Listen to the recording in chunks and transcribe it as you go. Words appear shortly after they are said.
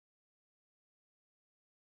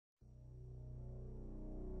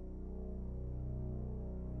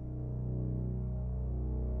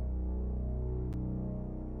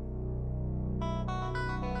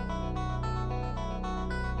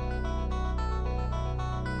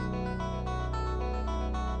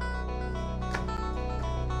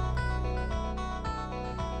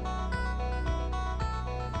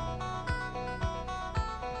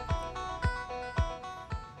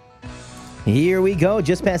Here we go,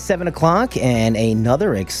 just past 7 o'clock, and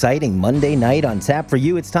another exciting Monday night on tap for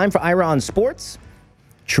you. It's time for Ira on Sports,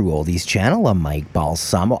 True Oldies Channel. I'm Mike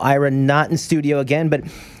Balsamo. Ira not in studio again, but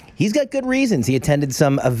he's got good reasons. He attended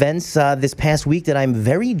some events this past week that I'm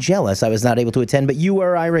very jealous I was not able to attend, but you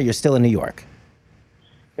were, Ira. You're still in New York.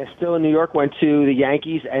 Yeah, still in New York. Went to the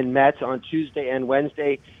Yankees and Mets on Tuesday and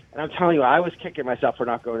Wednesday. And I'm telling you, I was kicking myself for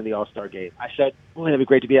not going to the All-Star game. I said, boy, it'd be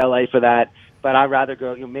great to be LA for that. But I'd rather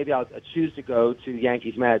go, maybe I'll choose to go to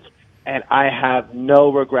Yankees Mets. And I have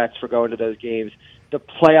no regrets for going to those games. The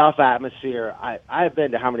playoff atmosphere, I've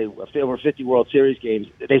been to over 50 World Series games.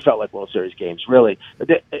 They felt like World Series games, really.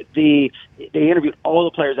 They interviewed all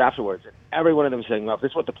the players afterwards. And every one of them saying, well, if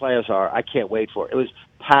this is what the playoffs are, I can't wait for it. It was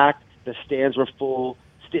packed. The stands were full.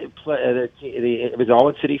 It was all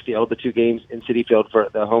in Citi Field, the two games in Citi Field for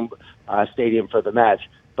the home stadium for the Mets.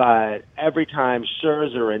 But every time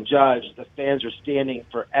Scherzer and Judge, the fans were standing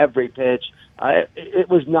for every pitch. It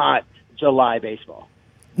was not July baseball.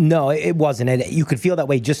 No, it wasn't. And you could feel that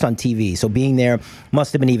way just on TV. So being there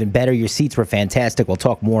must have been even better. Your seats were fantastic. We'll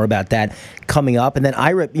talk more about that coming up. And then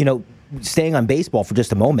Ira, staying on baseball for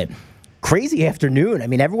just a moment. Crazy afternoon. I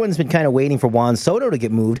mean, everyone's been kind of waiting for Juan Soto to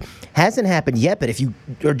get moved. Hasn't happened yet, but if you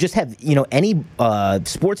or just have, any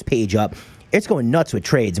sports page up, it's going nuts with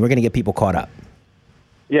trades, and we're going to get people caught up.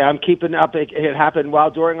 Yeah, I'm keeping up. It happened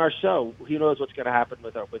during our show. Who knows what's going to happen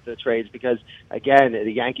with the trades? Because again, the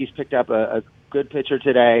Yankees picked up a good pitcher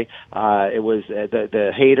today. It was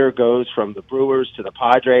the Hader goes from the Brewers to the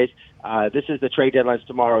Padres. This is the trade deadlines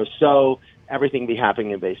tomorrow, so everything will be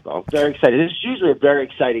happening in baseball. Very excited. This is usually a very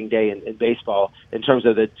exciting day in baseball in terms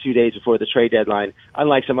of the 2 days before the trade deadline.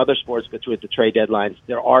 Unlike some other sports, but with the trade deadlines,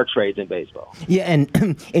 there are trades in baseball. Yeah, and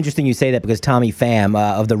interesting you say that because Tommy Pham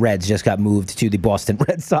of the Reds just got moved to the Boston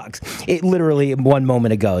Red Sox. It literally 1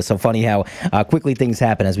 moment ago. So funny how quickly things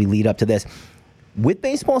happen as we lead up to this. With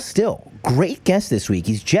baseball still, great guest this week.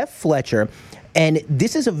 He's Jeff Fletcher, and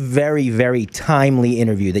this is a very, very timely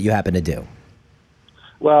interview that you happen to do.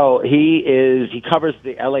 Well, he covers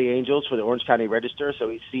the LA Angels for the Orange County Register, so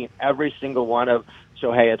he's seen every single one of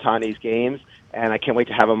Shohei Ohtani's games, and I can't wait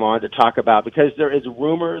to have him on to talk about, because there is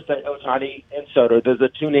rumors that Ohtani and Soto, those are the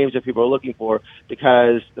two names that people are looking for,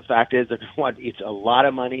 because the fact is they're going to want each a lot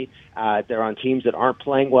of money. They're on teams that aren't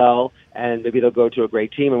playing well, and maybe they'll go to a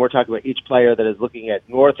great team, and we're talking about each player that is looking at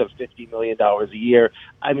north of $50 million a year.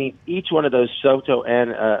 I mean, each one of those, Soto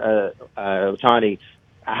and Ohtani,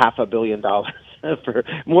 $500 million. For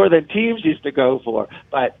more than teams used to go for.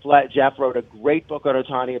 But Jeff wrote a great book on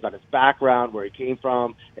Ohtani about his background, where he came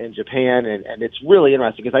from in Japan, and it's really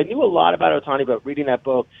interesting because I knew a lot about Ohtani, but reading that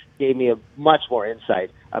book gave me a much more insight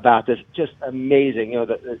about this. Just amazing.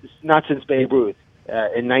 It's not since Babe Ruth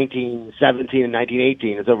in 1917 and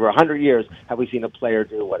 1918. It's over 100 years have we seen a player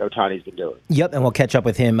do what Ohtani's been doing. Yep, and we'll catch up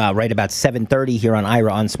with him right about 7:30 here on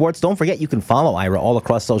Ira on Sports. Don't forget, you can follow Ira all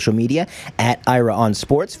across social media at Ira on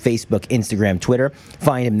Sports, Facebook, Instagram, Twitter.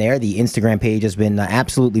 Find him there. The Instagram page has been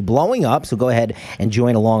absolutely blowing up, so go ahead and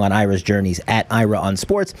join along on Ira's journeys at Ira on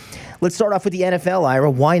Sports. Let's start off with the NFL, Ira.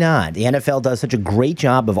 Why not? The NFL does such a great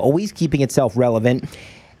job of always keeping itself relevant.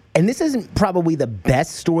 And this isn't probably the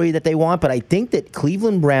best story that they want, but I think that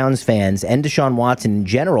Cleveland Browns fans and Deshaun Watson in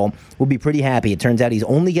general will be pretty happy. It turns out he's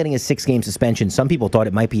only getting a 6-game suspension. Some people thought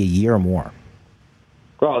it might be a year or more.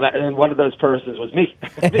 Well, and one of those persons was me,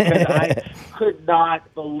 because I could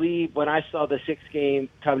not believe when I saw the 6-game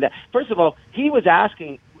come down. First of all, he was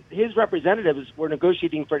asking, his representatives were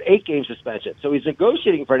negotiating for an 8-game suspension. So he's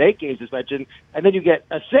negotiating for an 8-game suspension, and then you get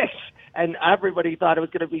a 6. And everybody thought it was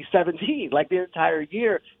going to be 17. Like the entire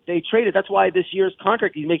year, they traded. That's why this year's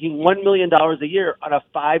contract, he's making $1 million a year on a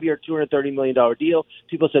 5-year, $230 million deal.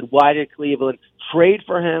 People said, why did Cleveland trade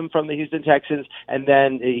for him from the Houston Texans? And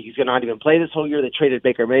then he's going to not even play this whole year. They traded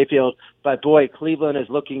Baker Mayfield. But, boy, Cleveland is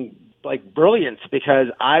looking like brilliant, because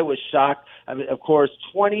I was shocked. I mean, of course,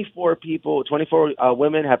 24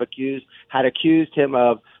 women had accused him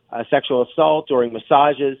of sexual assault during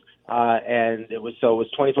massages. And it was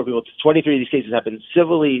 24 people. 23 of these cases have been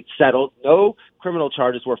civilly settled. No criminal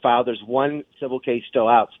charges were filed. There's one civil case still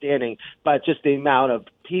outstanding, but just the amount of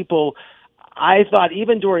people. I thought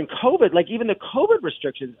even during COVID, like even the COVID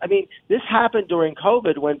restrictions, I mean, this happened during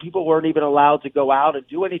COVID when people weren't even allowed to go out and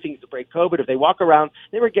do anything to break COVID. If they walk around,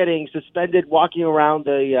 they were getting suspended walking around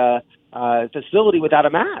the facility without a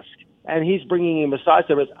mask. And he's bringing in massage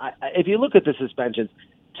service. If you look at the suspensions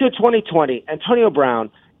to 2020, Antonio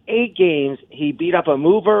Brown, 8 games, he beat up a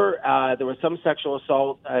mover. There were some sexual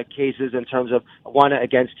assault cases in terms of one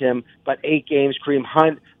against him, but 8 games. Kareem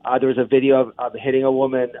Hunt, there was a video of hitting a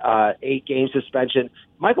woman, 8 game suspension.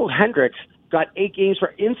 Michael Hendricks, got 8 games for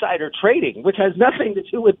insider trading, which has nothing to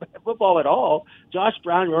do with football at all. Josh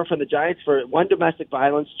Brown, remember, from the Giants, for one domestic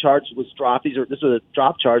violence charge was dropped. This was a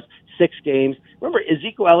drop charge, 6 games. Remember,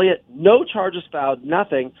 Ezekiel Elliott, no charges filed,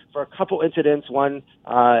 nothing, for a couple incidents,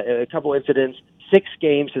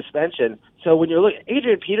 6-game suspension. So when you're looking,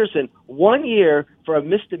 Adrian Peterson, 1 year for a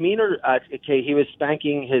misdemeanor. Okay, he was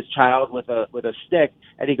spanking his child with a stick,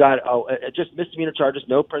 and he got just misdemeanor charges,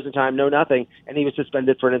 no prison time, no nothing, and he was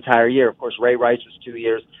suspended for an entire year. Of course, Ray Rice was 2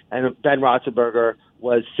 years, and Ben Roethlisberger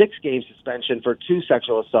was 6-game suspension for 2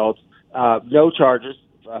 sexual assaults, no charges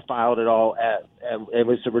filed at all, and it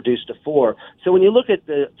was reduced to 4. So when you look at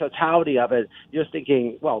the totality of it, you're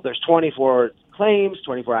thinking, well, there's 24 claims,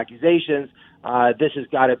 24 accusations. This has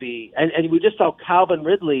got to be, and we just saw Calvin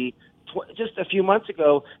Ridley just a few months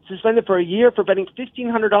ago suspended for a year for betting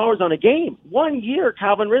 $1,500 on a game. 1 year,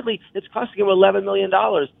 Calvin Ridley, it's costing him $11 million.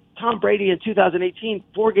 Tom Brady in 2018,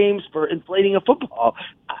 4 games for inflating a football.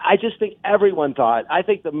 I just think everyone thought, I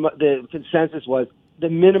think the consensus was the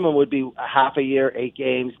minimum would be a half a year, 8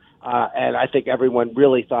 games. And I think everyone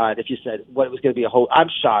really thought, if you said what it was going to be I'm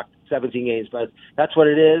shocked, 17 games, but that's what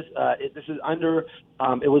it is. This is under,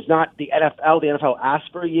 it was not the NFL. The NFL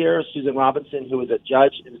asked for a year. Susan Robinson, who was a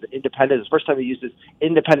judge, it was independent. It was the first time they used this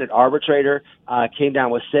independent arbitrator, came down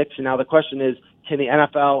with 6. And now the question is, can the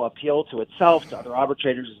NFL appeal to itself, to other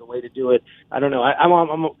arbitrators as a way to do it? I don't know.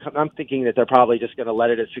 I'm thinking that they're probably just going to let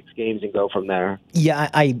it at 6 games and go from there. Yeah,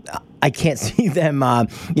 I can't see them,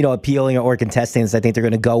 appealing or contesting this. I think they're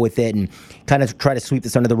going to go with it and kind of try to sweep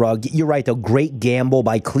this under the rug. You're right, though. Great gamble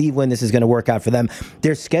by Cleveland. This is going to work out for them.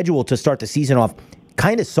 They're scheduled to start the season off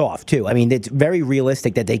kind of soft, too. I mean, it's very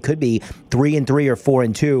realistic that they could be 3-3 or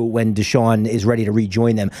 4-2 when Deshaun is ready to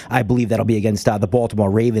rejoin them. I believe that'll be against the Baltimore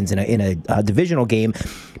Ravens in a divisional game.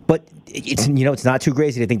 But it's not too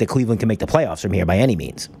crazy to think that Cleveland can make the playoffs from here by any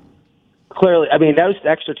means. Clearly, I mean, those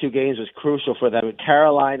extra 2 games was crucial for them. In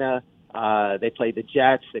Carolina, they played the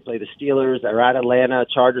Jets, they played the Steelers, they're at Atlanta,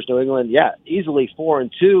 Chargers, New England. Yeah, easily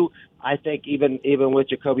 4-2. I think even with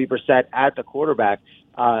Jacoby Brissett at the quarterback.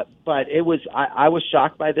 But it was, I was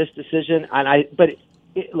shocked by this decision,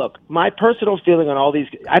 look, my personal feeling on all these,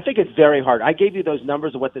 I think it's very hard. I gave you those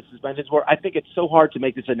numbers of what the suspensions were. I think it's so hard to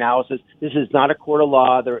make this analysis. This is not a court of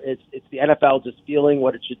law. It's the NFL just feeling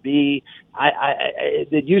what it should be.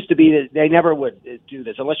 It used to be that they never would do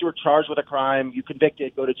this unless you were charged with a crime, you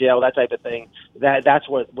convicted, go to jail, that type of thing. That's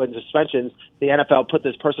what, when suspensions, the NFL put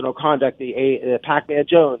this personal conduct, the Pac-Man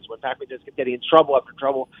Jones, when Pac-Man just kept getting in trouble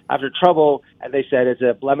after trouble, and they said it's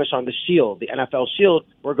a blemish on the shield, the NFL shield.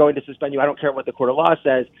 We're going to suspend you. I don't care what the court of law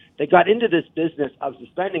says. They got into this business of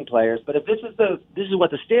suspending players, but if this is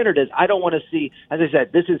what the standard is, I don't want to see. As I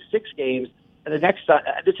said, this is 6 games, and the next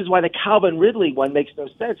this is why the Calvin Ridley one makes no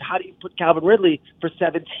sense. How do you put Calvin Ridley for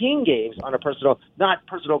 17 games on not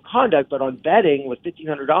personal conduct, but on betting with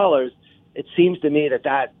 $1,500? It seems to me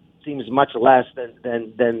that seems much less than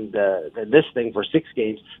this thing for 6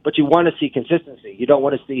 games. But you want to see consistency. You don't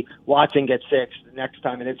want to see Watson get 6. The next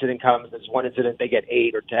time an incident comes, there's one incident, they get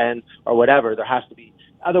 8 or 10 or whatever. There has to be.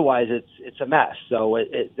 Otherwise, it's a mess. So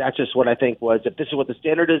that's just what I think was. If this is what the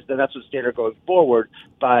standard is, then that's the standard going forward.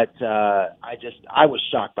 But I was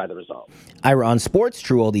shocked by the result. Ira on Sports,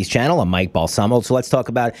 True Oldies Channel. I'm Mike Balsamo. So let's talk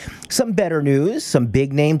about some better news. Some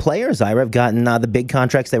big name players, Ira, have gotten the big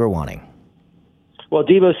contracts they were wanting. Well,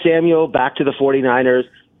 Deebo Samuel back to the 49ers.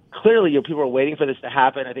 Clearly, people were waiting for this to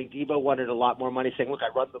happen. I think Deebo wanted a lot more money, saying, look,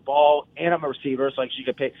 I run the ball, and I'm a receiver, so she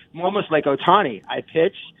could pay. Almost like Ohtani. I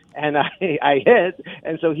pitch, and I hit,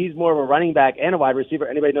 and so he's more of a running back and a wide receiver.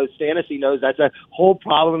 Anybody knows fantasy knows that's a whole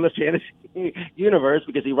problem in the fantasy universe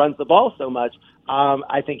because he runs the ball so much.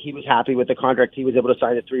 I think he was happy with the contract. He was able to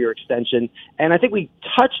sign a 3-year extension. And I think we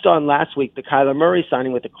touched on last week the Kyler Murray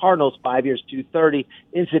signing with the Cardinals, 5 years, $230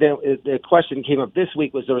 incident. The question came up this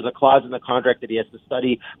week was there was a clause in the contract that he has to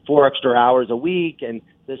study 4 extra hours a week, and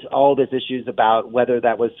all this issues about whether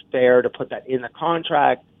that was fair to put that in the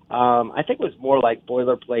contract. I think it was more like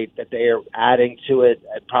boilerplate that they are adding to it,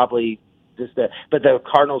 probably but the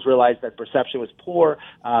Cardinals realized that perception was poor.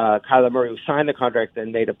 Kyler Murray, who signed the contract,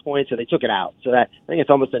 then made a point, so they took it out. So I think it's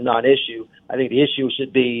almost a non-issue. I think the issue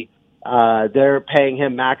should be they're paying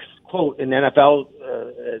him max, quote, in NFL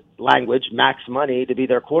language, max money to be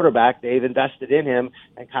their quarterback. They've invested in him,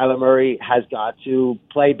 and Kyler Murray has got to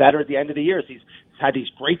play better at the end of the year. He's had these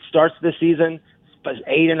great starts this season.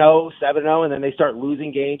 8-0, 7-0, and then they start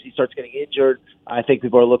losing games. He starts getting injured. I think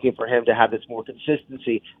people are looking for him to have this more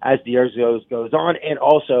consistency as the year goes on, and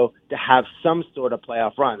also to have some sort of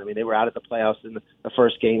playoff run. I mean, they were out of the playoffs in the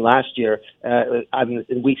first game last year.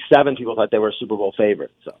 In Week 7, people thought they were a Super Bowl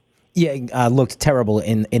favorite. So. Yeah, looked terrible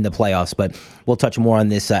in the playoffs, but we'll touch more on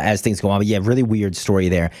this as things go on. But yeah, really weird story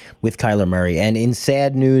there with Kyler Murray. And in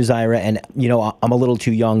sad news, Ira, and I'm a little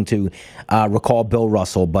too young to recall Bill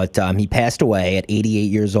Russell, but he passed away at 88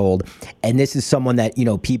 years old. And this is someone that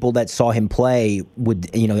people that saw him play would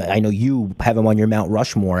I know you have him on your Mount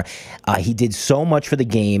Rushmore. He did so much for the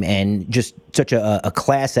game and just such a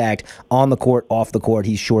class act on the court, off the court.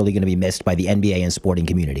 He's surely going to be missed by the NBA and sporting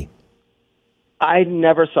community. I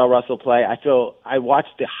never saw Russell play. I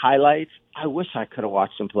watched the highlights. I wish I could have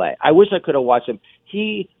watched him play. I wish I could have watched him.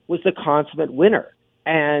 He was the consummate winner.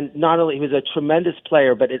 And not only he was a tremendous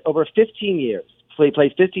player, but over 15 years, so he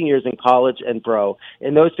played 15 years in college and pro.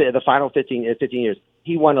 In the final 15 years,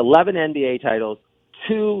 he won 11 NBA titles,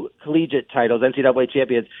 2 collegiate titles, NCAA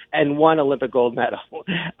champions, and 1 Olympic gold medal.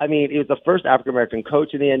 I mean, he was the first African-American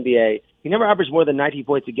coach in the NBA. He never averaged more than 90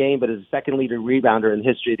 points a game, but is the second leading rebounder in the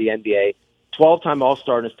history of the NBA. 12-time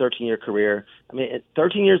All-Star in his 13-year career. I mean,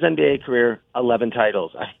 13 years NBA career, 11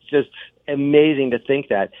 titles. It's just amazing to think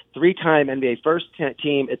that. 3-time NBA first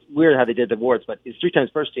team. It's weird how they did the awards, but he's 3 times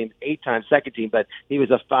first team, 8 times second team, but he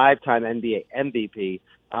was a 5-time NBA MVP.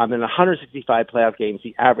 In 165 playoff games,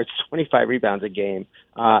 he averaged 25 rebounds a game.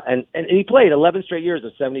 And he played 11 straight years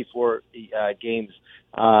of 74 games.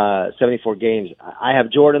 74 games. I have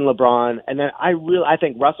Jordan, LeBron, and then I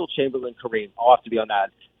think Russell, Chamberlain, Kareem all have to be on that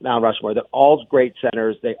Mount Rushmore. They're all great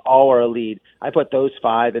centers. They all are elite. I put those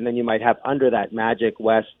 5, and then you might have under that Magic,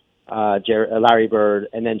 West, Larry Bird,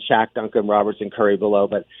 and then Shaq, Duncan, Robertson, Curry below.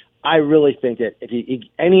 But I really think that if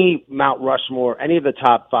any Mount Rushmore, any of the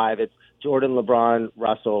top 5, it's Jordan, LeBron,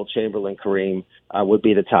 Russell, Chamberlain, Kareem would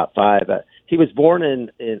be the top 5. He was born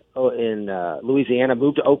in Louisiana,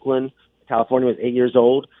 moved to Oakland, California, was 8 years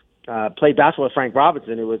old, played basketball with Frank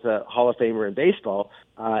Robinson, who was a Hall of Famer in baseball.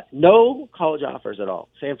 No college offers at all.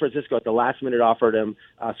 San Francisco at the last minute offered him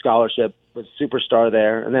a scholarship, was a superstar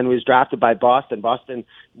there, and then he was drafted by Boston. Boston,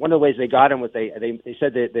 one of the ways they got him was they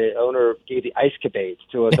said that the owner gave the ice capades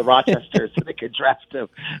to the Rochester so they could draft him.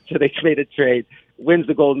 So they made a trade, wins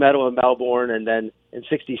the gold medal in Melbourne, and then in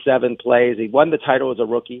 67 plays. He won the title as a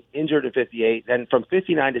rookie, injured in 58. Then from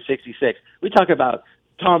 59 to 66, we talk about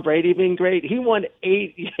Tom Brady being great. He won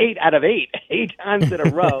 8 out of 8 times in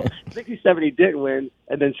a row. 67 he didn't win,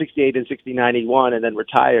 and then 68 and 69 he won, and then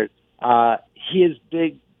retired. He is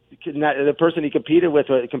big. The person he compared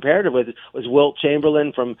with was Wilt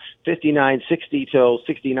Chamberlain from 59-60 till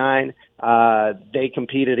 69. They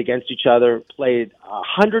competed against each other, played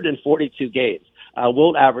 142 games.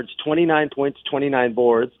 Wilt averaged 29 points, 29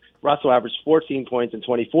 boards. Russell averaged 14 points and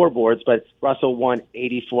 24 boards, but Russell had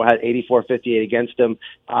 84-58 against him.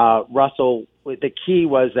 Russell, the key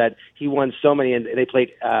was that he won so many, and they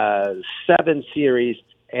played 7 series,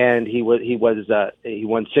 and he won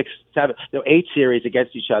 8 series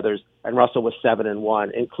against each other, and Russell was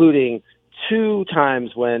 7-1, including 2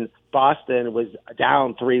 times when Boston was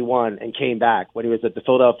down 3-1 and came back, when he was at the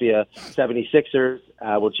Philadelphia 76ers,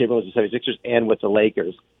 Wilt Chamberlain was the 76ers, and with the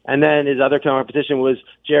Lakers. And then his other competition was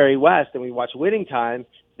Jerry West, and we watched Winning Time.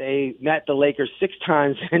 They met the Lakers 6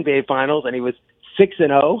 times in NBA Finals, and he was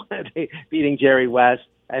 6-0, beating Jerry West,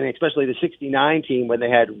 and especially the 69 team when they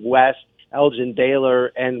had West, Elgin Baylor,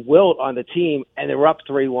 and Wilt on the team, and they were up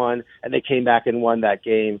 3-1, and they came back and won that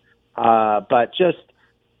game. But just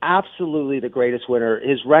absolutely the greatest winner.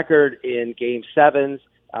 His record in Game 7s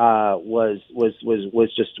was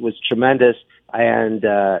tremendous, and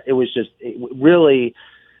it was just really.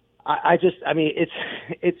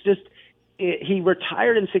 He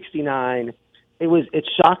retired in 69. It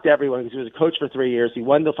shocked everyone because he was a coach for 3 years. He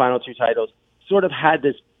won the final 2 titles. Sort of had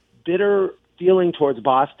this bitter feeling towards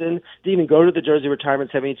Boston. Didn't even go to the jersey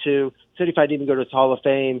retirement 72. 75 didn't even go to his Hall of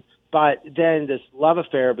Fame. But then this love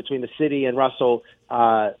affair between the city and Russell,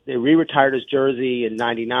 they re-retired his jersey in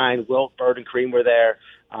 99. Wilt, Bird, and Kareem were there.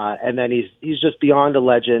 And then he's just beyond a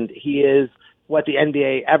legend. He is what the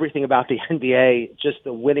NBA, everything about the NBA, just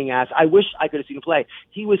the winning ass. I wish I could have seen him play.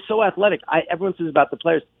 He was so athletic. Everyone says about the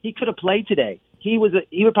players, he could have played today. He would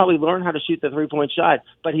probably learn how to shoot the 3-point shot,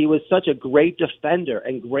 but he was such a great defender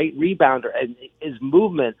and great rebounder, and his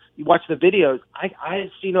movement. You watch the videos. I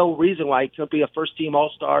see no reason why he couldn't be a first-team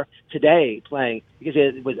All-Star today playing, because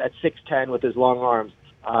he was at 6'10" with his long arms.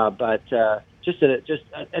 But just a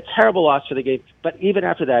terrible loss for the game. But even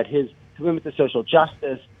after that, his commitment to social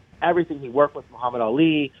justice, everything, he worked with Muhammad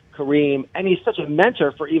Ali, Kareem, and he's such a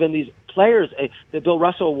mentor for even these players. The Bill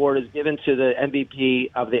Russell Award is given to the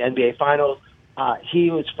MVP of the NBA Finals.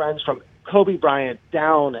 He was friends from Kobe Bryant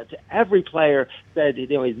down to every player. Said he's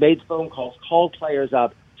made phone calls, called players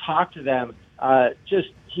up, talked to them, just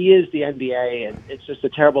he is the NBA, and it's just a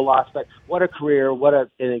terrible loss. But what a career! What a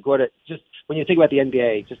just when you think about the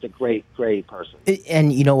NBA, just a great person.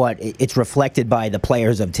 And you know what? It's reflected by the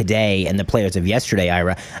players of today and the players of yesterday,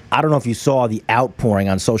 Ira. I don't know if you saw the outpouring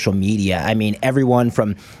on social media. I mean, everyone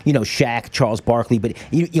from, Shaq, Charles Barkley, but,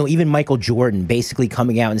 even Michael Jordan basically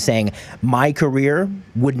coming out and saying, my career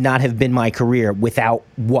would not have been my career without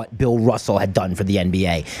what Bill Russell had done for the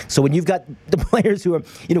NBA. So when you've got the players who are,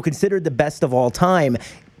 considered the best of all time,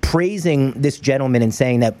 praising this gentleman and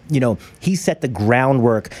saying that, he set the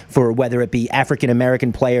groundwork for whether it be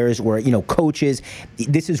African-American players or, coaches.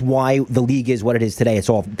 This is why the league is what it is today. It's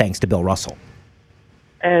all thanks to Bill Russell.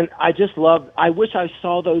 And I wish I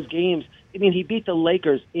saw those games. I mean, he beat the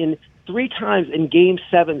Lakers in 3 times in Game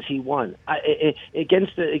 7s he won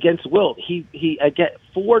against Wilt. He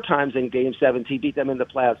 4 times in Game 7s he beat them in the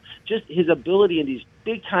playoffs. Just his ability in these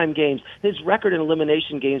big time games. His record in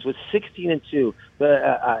elimination games was 16-2.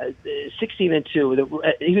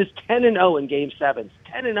 16-2. He was 10-0 in Game 7s.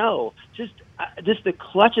 10-0. Just the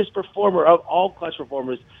clutchest performer of all clutch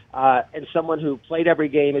performers, and someone who played every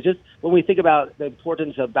game. It's just when we think about the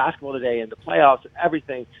importance of basketball today and the playoffs and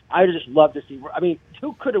everything, I would just love to see. I mean,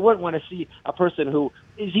 who wouldn't want to see a person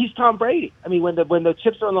he's Tom Brady? I mean, when the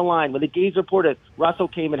chips are on the line, when the game's reported, Russell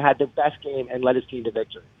came and had the best game and led his team to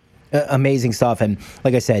victory. Amazing stuff. And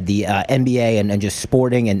like I said, the NBA and just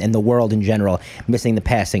sporting and the world in general, missing the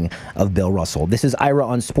passing of Bill Russell. This is Ira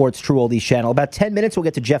on Sports True Oldies Channel. About 10 minutes, we'll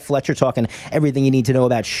get to Jeff Fletcher talking everything you need to know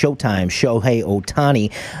about Showtime, Shohei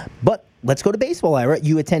Ohtani. But let's go to baseball, Ira.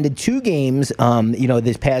 You attended 2 games,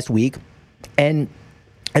 this past week. And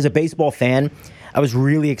as a baseball fan, I was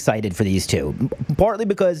really excited for these 2, partly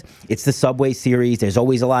because it's the Subway Series. There's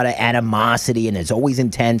always a lot of animosity, and it's always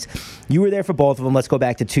intense. You were there for both of them. Let's go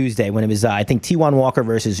back to Tuesday when it was, I think, Taijuan Walker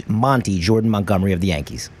versus Jordan Montgomery of the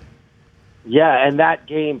Yankees. Yeah, and that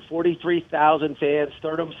game, 43,000 fans,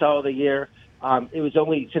 third home sell of the year. It was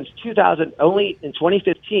only since 2000, only in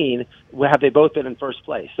 2015 have they both been in first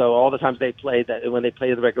place. So all the times they played, when they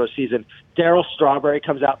played the regular season, Darryl Strawberry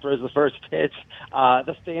comes out, throws the first pitch.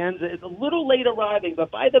 The fans, it's a little late arriving,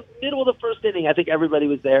 but by the middle of the first inning, I think everybody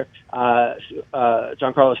was there.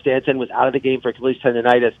 Giancarlo Stanton was out of the game for Achilles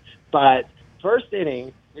tendonitis. But first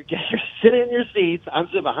inning, you're sitting in your seats. I'm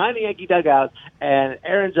sitting behind the Yankee dugout, and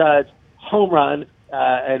Aaron Judge, home run.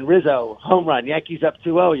 And Rizzo, home run. Yankees up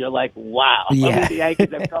 2-0. You're like, wow. Yeah. The Yankees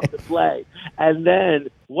have come to play. And then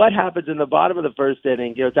what happens in the bottom of the first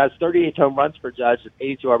inning? That's 38 home runs for Judge and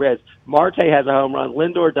 82 RBIs. Marte has a home run.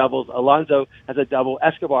 Lindor doubles. Alonso has a double.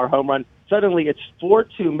 Escobar home run. Suddenly it's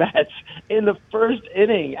 4-2 Mets in the first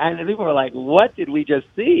inning. And people were like, what did we just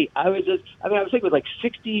see? I was thinking with like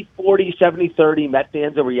 60-40, 70-30 Met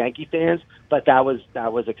fans over Yankee fans. But that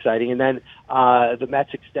was exciting. And then the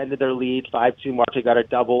Mets extended their lead 5-2. Marte got a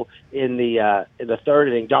double in the third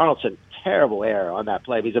inning. Donaldson, terrible error on that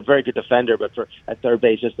play. He's a very good defender, but at third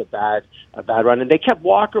base, just a bad run. And they kept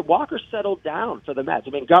Walker. Walker settled down for the Mets.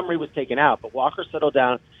 I mean, Montgomery was taken out, but Walker settled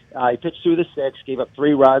down. He pitched through the 6, gave up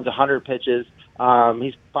 3 runs, 100 pitches.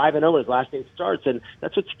 He's 5-0 his last 8 starts, and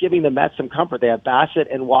that's what's giving the Mets some comfort. They have Bassett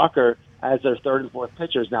and Walker as their third and fourth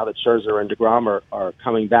pitchers now that Scherzer and DeGrom are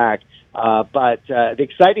coming back. But the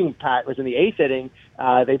exciting part was in the 8th inning.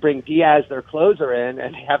 They bring Diaz, their closer, in,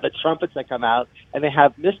 and they have the trumpets that come out, and they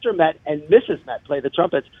have Mr. Met and Mrs. Met play the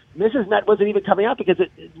trumpets. Mrs. Met wasn't even coming out because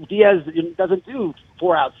Diaz doesn't do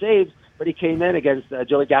 4-out saves, but he came in against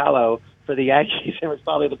Joey Gallo for the Yankees. It was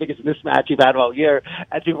probably the biggest mismatch you've had all year,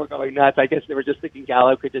 and people were going nuts. I guess they were just thinking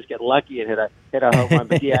Gallo could just get lucky and hit a home run,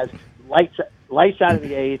 but Diaz lights out in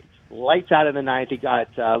the 8th. Lights out in the 9th. He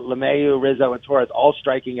got LeMahieu, Rizzo, and Torres all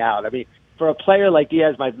striking out. I mean, for a player like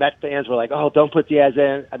Diaz, my Met fans were like, oh, don't put Diaz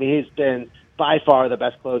in. I mean, he's been by far the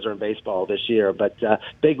best closer in baseball this year. But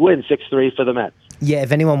big win, 6-3 for the Mets. Yeah,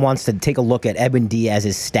 if anyone wants to take a look at Edwin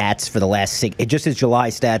Diaz's stats for the last 6, just his July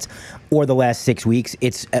stats or the last 6 weeks,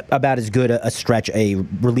 it's about as good a stretch a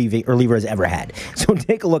reliever has ever had. So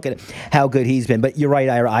take a look at how good he's been. But you're right,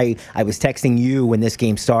 I was texting you when this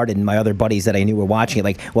game started, and my other buddies that I knew were watching it,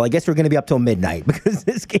 like, well, I guess we're going to be up till midnight because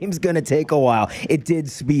this game's going to take a while. It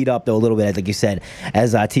did speed up, though, a little bit, like you said,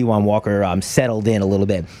 as Taijuan Walker settled in a little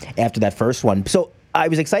bit after that first one. So I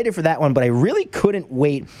was excited for that one, but I really couldn't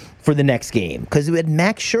wait for the next game because we had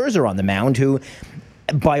Max Scherzer on the mound, who,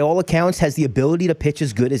 by all accounts, has the ability to pitch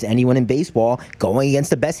as good as anyone in baseball, going against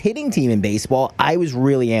the best hitting team in baseball. I was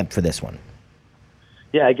really amped for this one.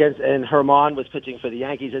 Yeah, and Herman was pitching for the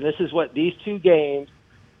Yankees, and this is what these 2 games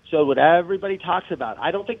showed what everybody talks about.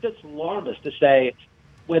 I don't think that's alarmist to say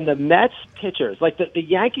when the Mets pitchers, like the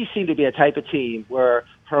Yankees seem to be a type of team where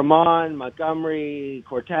Herman, Montgomery,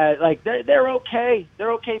 Cortez, like they're okay.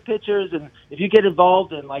 They're okay pitchers, and if you get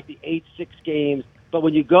involved in like the 8-6 games, but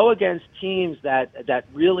when you go against teams that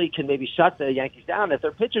really can maybe shut the Yankees down, if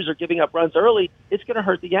their pitchers are giving up runs early, it's going to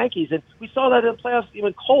hurt the Yankees. And we saw that in the playoffs.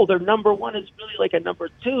 Even Cole, their number one is really like a number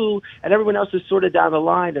two, and everyone else is sort of down the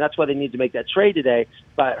line, and that's why they need to make that trade today.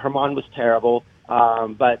 But Herman was terrible.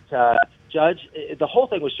 Judge, the whole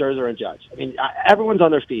thing was Scherzer and Judge. I mean, everyone's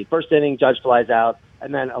on their feet. First inning, Judge flies out,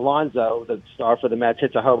 and then Alonso, the star for the Mets,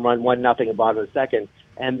 hits a home run, 1-0 in bottom of the second.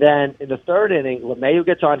 And then in the third inning, LeMahieu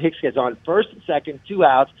gets on, Hicks gets on, first and second, 2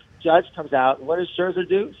 outs. Judge comes out. What does Scherzer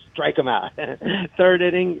do? Strike him out. Third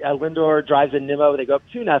inning, Lindor drives in Nimmo. They go up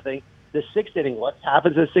 2-0. The sixth inning, what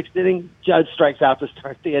happens in the sixth inning? Judge strikes out to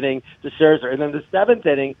start the inning to Scherzer. And then the seventh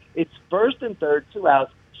inning, it's first and third, 2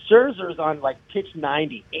 outs. Scherzer's on like pitch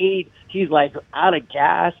 98. He's like out of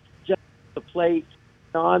gas. Just the plate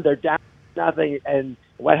on. They're down nothing. And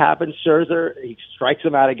what happens? Scherzer, he strikes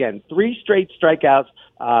him out again. 3 straight strikeouts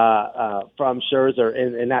from Scherzer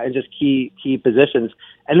in just key positions.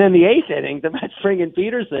 And then the eighth inning, the Mets bring in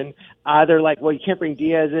Peterson. They're like, well, you can't bring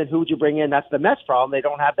Diaz in. Who would you bring in? That's the Mets problem. They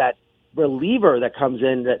don't have that reliever that comes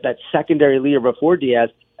in, that secondary leader before Diaz.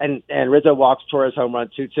 And Rizzo walks Torres home run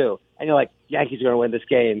 2-2. And you're like, Yankees are going to win this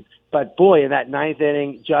game. But, boy, in that ninth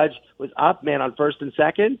inning, Judge was up, man, on first and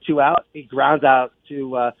second, 2 out. He grounds out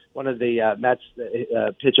to one of the Mets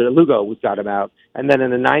pitcher, Lugo, who's got him out. And then in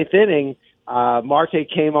the ninth inning, Marte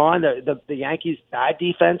came on. The Yankees' bad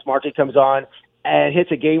defense, Marte comes on and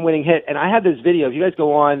hits a game-winning hit. And I have this video. If you guys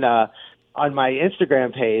go on my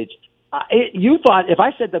Instagram page, you thought if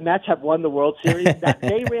I said the Mets have won the World Series, that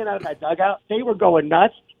they ran out of that dugout, they were going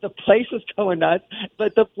nuts. The place was going nuts.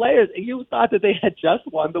 But the players, you thought that they had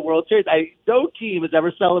just won the World Series. No team has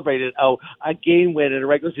ever celebrated a game win in a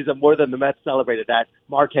regular season more than the Mets celebrated that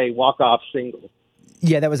Marte walk-off single.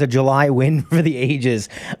 Yeah, that was a July win for the ages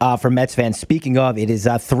for Mets fans. Speaking of, it is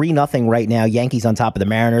 3-0 right now. Yankees on top of the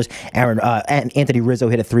Mariners. Anthony Rizzo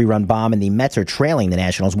hit a 3-run bomb, and the Mets are trailing the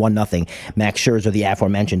Nationals 1-0. Max Scherzer, the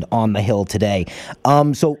aforementioned, on the hill today.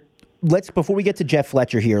 Before we get to Jeff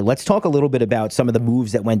Fletcher here, let's talk a little bit about some of the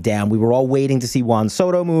moves that went down. We were all waiting to see Juan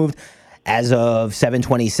Soto moved. As of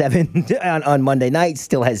 7:27 on Monday night,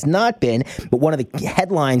 still has not been. But one of the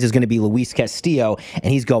headlines is going to be Luis Castillo,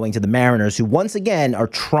 and he's going to the Mariners, who once again are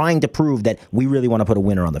trying to prove that we really want to put a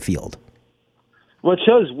winner on the field. Well, it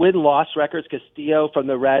shows win-loss records. Castillo from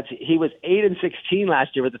the Reds, he was 8-16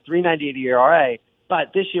 last year with a 3.98 ERA.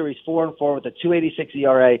 But this year he's 4-4 with a 2.86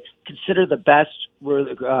 ERA. Considered the best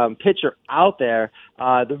pitcher out there.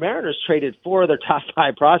 The Mariners traded 4 of their top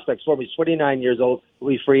 5 prospects for him. He's 29 years old. Will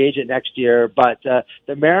be free agent next year. But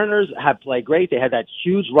the Mariners have played great. They had that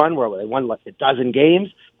huge run where they won like a dozen games.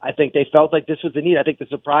 I think they felt like this was the need. I think the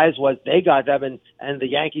surprise was they got them, and the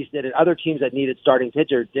Yankees did it. Other teams that needed starting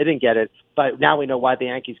pitcher didn't get it. But now we know why the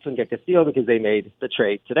Yankees couldn't get Castillo, because they made the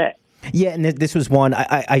trade today. Yeah, and this was one,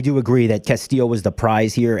 I do agree that Castillo was the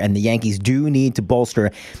prize here, and the Yankees do need to bolster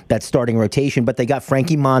that starting rotation, but they got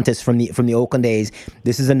Frankie Montas from the Oakland A's.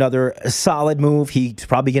 This is another solid move. He's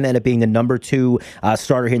probably going to end up being the number 2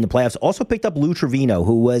 starter here in the playoffs. Also picked up Lou Trevino,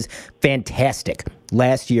 who was fantastic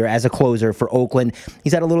last year as a closer for Oakland.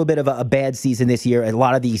 He's had a little bit of a bad season this year. A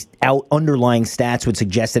lot of these underlying stats would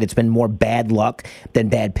suggest that it's been more bad luck than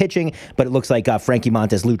bad pitching, but it looks like Frankie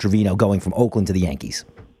Montas, Lou Trevino going from Oakland to the Yankees.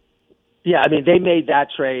 Yeah, I mean, they made that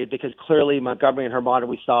trade because clearly Montgomery and Herman,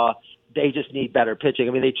 we saw, they just need better pitching.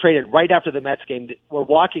 I mean, they traded right after the Mets game. I'm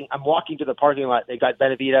walking to the parking lot. They got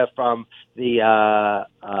Benavidez from the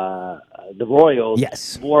Royals.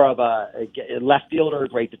 Yes. More of a left fielder,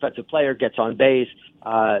 great defensive player, gets on base.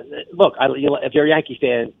 Look, if you're a Yankee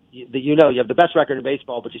fan, you know you have the best record in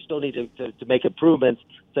baseball, but you still need to make improvements.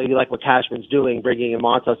 So you like what Cashman's doing, bringing in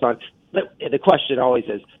Montas on. The question always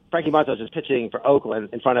is, Frankie Montas is pitching for Oakland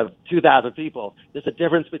in front of 2,000 people. There's a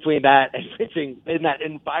difference between that and pitching in that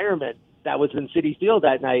environment that was in Citi Field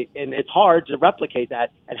that night, and it's hard to replicate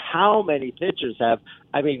that. And how many pitchers have,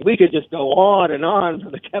 I mean, we could just go on and on,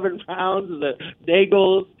 from the Kevin Browns to the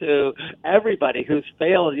Nagels to everybody who's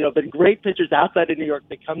failed, been great pitchers outside of New York.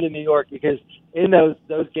 They come to New York because in those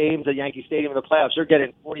games at Yankee Stadium in the playoffs, you're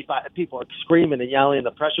getting 45 people screaming and yelling, and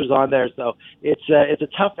the pressure's on there. So it's a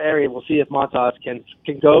tough area. We'll see if Montas can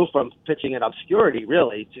go from pitching in obscurity,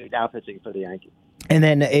 really, to now pitching for the Yankees. And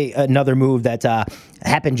then another move that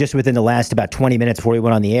happened just within the last about 20 minutes before we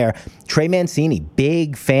went on the air. Trey Mancini,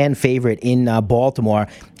 big fan favorite in Baltimore.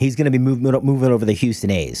 He's going to be moving over the Houston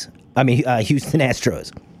Astros.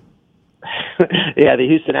 Yeah, the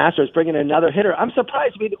Houston Astros bringing another hitter. I'm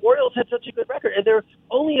surprised. I mean, the Orioles had such a good record, and they're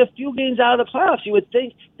only a few games out of the playoffs. You would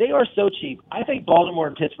think they are so cheap. I think Baltimore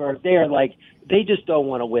and Pittsburgh, they are like, they just don't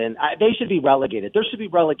want to win. They should be relegated. There should be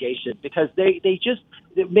relegation because they just,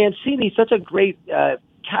 Mancini's such a great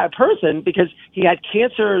person because he had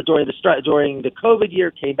cancer during the COVID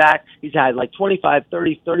year, came back. He's had like 25,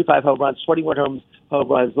 30, 35 home runs, 21 home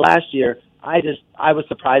runs last year. I was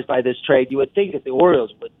surprised by this trade. You would think that the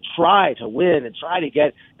Orioles would try to win and try to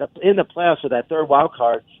get in the playoffs with that third wild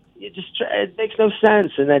card. It makes no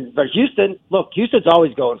sense. And then, but Houston's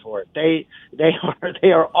always going for it.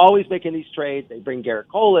 They are always making these trades. They bring Garrett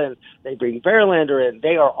Cole in. They bring Verlander in.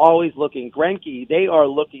 They are always looking Greinke. They are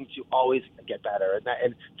looking to always get better.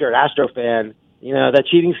 And if you're an Astro fan, that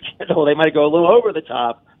cheating scandal, they might go a little over the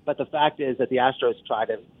top. But the fact is that the Astros try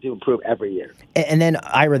to improve every year. And then,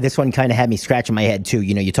 Ira, this one kind of had me scratching my head, too.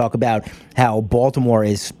 You talk about how Baltimore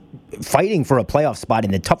is fighting for a playoff spot in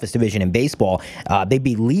the toughest division in baseball. They'd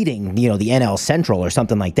be leading, the NL Central or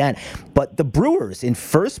something like that. But the Brewers, in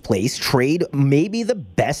first place, trade maybe the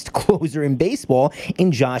best closer in baseball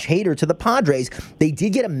in Josh Hader to the Padres. They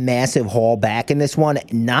did get a massive haul back in this one.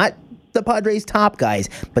 Not the Padres' top guys,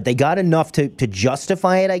 but they got enough to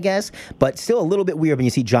justify it, I guess. But still a little bit weird when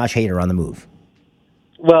you see Josh Hader on the move.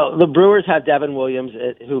 Well, the Brewers have Devin Williams,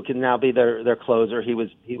 who can now be their closer. He was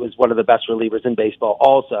one of the best relievers in baseball,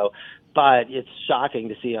 also. But it's shocking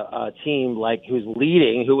to see a team like who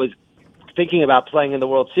was thinking about playing in the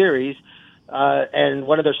World Series, and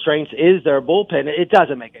one of their strengths is their bullpen. It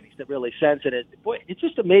doesn't make any really sense. And it's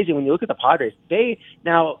just amazing when you look at the Padres.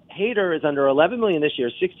 Now Hader is under $11 million this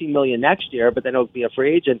year, $16 million next year, but then he'll be a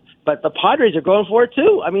free agent. But the Padres are going for it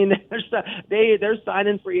too. I mean, they're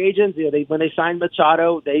signing free agents. When they signed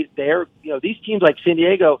Machado, they're these teams like San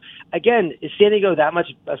Diego. Again, is San Diego that much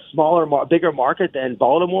a smaller, bigger market than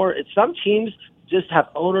Baltimore? Some teams just have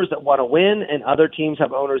owners that want to win, and other teams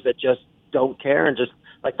have owners that just don't care, and just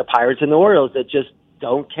like the Pirates and the Orioles that just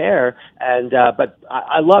don't care. And but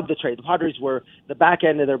I love the trade. The Padres the back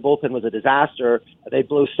end of their bullpen was a disaster. They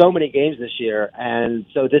blew so many games this year, and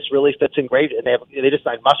so this really fits in great. And they just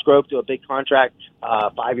signed Musgrove to a big contract,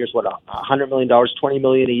 5 years, $100 million, $20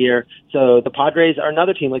 million a year. So the Padres are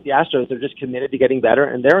another team like the Astros. They're just committed to getting better,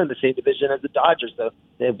 and they're in the same division as the Dodgers, so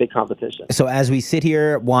they have big competition. So as we sit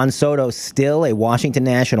here, Juan Soto still a Washington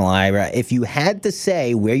National, Ira. If you had to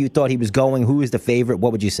say where you thought he was going, who is the favorite,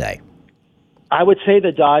 what would you say? I would say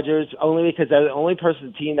the Dodgers, only because they're the only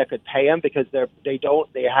team that could pay him, because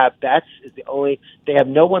they have Betts is they have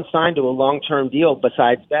no one signed to a long-term deal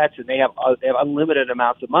besides Betts, and they have unlimited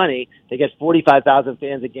amounts of money. They get 45,000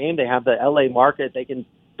 fans a game. They have the LA market. They can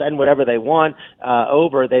spend whatever they want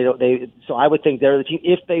over. So I would think they're the team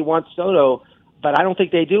if they want Soto, but I don't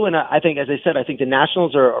think they do. And I think, as I said, I think the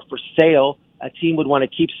Nationals are for sale. A team would want to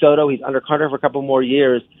keep Soto. He's under contract for a couple more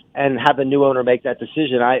years, and have the new owner make that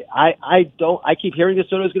decision. I keep hearing that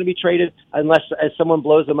Soto is going to be traded unless someone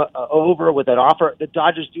blows them over with an offer. The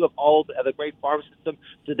Dodgers do have all the great farm system,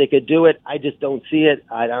 so they could do it. I just don't see it.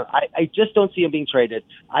 I just don't see him being traded.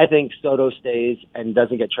 I think Soto stays and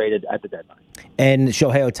doesn't get traded at the deadline. And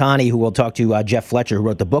Shohei Ohtani, who we'll talk to Jeff Fletcher, who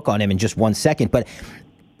wrote the book on him in just 1 second, but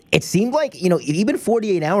it seemed like, even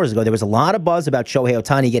 48 hours ago, there was a lot of buzz about Shohei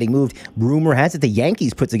Ohtani getting moved. Rumor has it the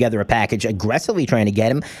Yankees put together a package aggressively trying to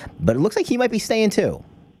get him, but it looks like he might be staying too.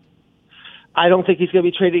 I don't think he's going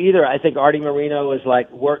to be traded either. I think Artie Moreno was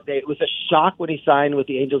it was a shock when he signed with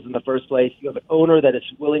the Angels in the first place. You have an owner that is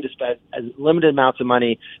willing to spend limited amounts of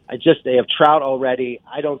money. They have Trout already.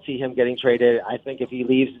 I don't see him getting traded. I think if he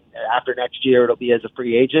leaves after next year, it'll be as a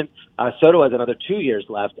free agent. Soto has another 2 years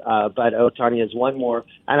left, but Ohtani has one more.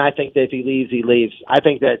 And I think that if he leaves, he leaves. I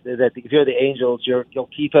think that if you're the Angels, you'll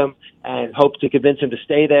keep him and hope to convince him to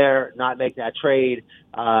stay there, not make that trade.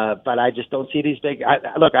 But I just don't see these big.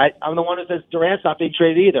 I'm the one who says Durant's not being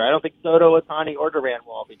traded either. I don't think Soto, Ohtani, or Durant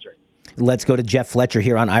will all be traded. Let's go to Jeff Fletcher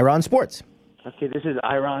here on Ira on Sports. Okay, this is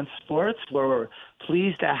Ira on Sports, where we're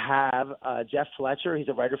pleased to have Jeff Fletcher. He's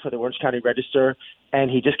a writer for the Orange County Register, and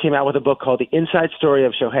he just came out with a book called The Inside Story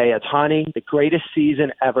of Shohei Ohtani, the greatest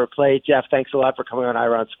season ever played. Jeff, thanks a lot for coming on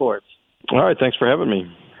Ira on Sports. All right, thanks for having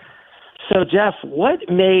me. So, Jeff, what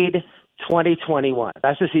made 2021,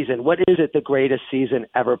 that's the season, what is it the greatest season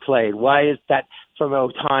ever played? Why is that from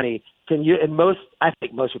Ohtani? I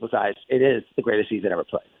think most people's eyes, it is the greatest season ever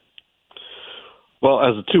played. Well,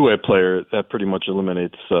 as a two-way player, that pretty much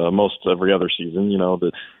eliminates most every other season.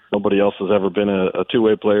 That nobody else has ever been a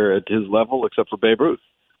two-way player at his level except for Babe Ruth.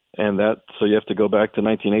 So you have to go back to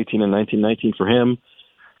 1918 and 1919 for him.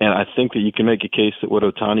 And I think that you can make a case that what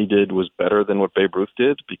Ohtani did was better than what Babe Ruth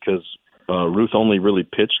did, because Ruth only really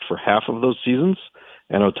pitched for half of those seasons,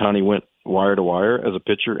 and Ohtani went wire to wire as a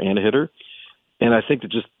pitcher and a hitter. And I think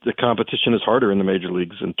that just the competition is harder in the major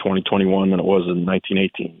leagues in 2021 than it was in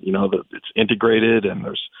 1918. It's integrated, and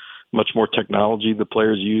there's much more technology the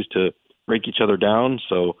players use to break each other down.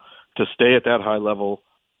 So to stay at that high level,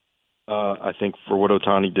 I think for what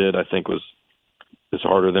Ohtani did, I think is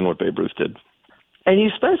harder than what Babe Ruth did. And you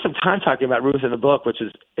spent some time talking about Ruth in the book, which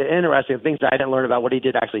is interesting. Things that I didn't learn about what he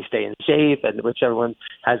did actually stay in shape, and which everyone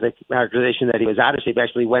has the characterization that he was out of shape.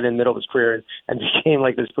 Actually went in the middle of his career and became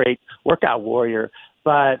like this great workout warrior.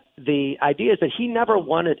 But the idea is that he never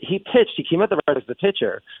wanted. He pitched. He came out the right as the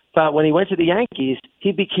pitcher. But when he went to the Yankees,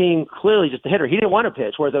 he became clearly just a hitter. He didn't want to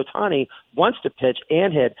pitch, whereas Ohtani wants to pitch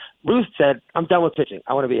and hit. Ruth said, "I'm done with pitching.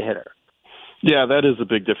 I want to be a hitter." Yeah, that is a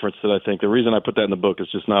big difference that I think. The reason I put that in the book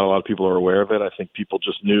is just not a lot of people are aware of it. I think people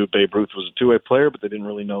just knew Babe Ruth was a two-way player, but they didn't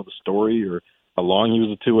really know the story or how long he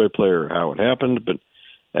was a two-way player or how it happened.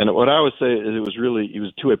 And what I would say is he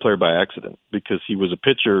was a two-way player by accident, because he was a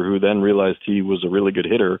pitcher who then realized he was a really good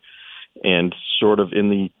hitter, and sort of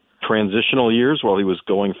in the transitional years while he was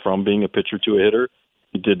going from being a pitcher to a hitter,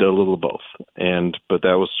 he did a little of both. But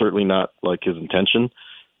that was certainly not like his intention.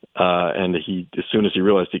 And as soon as he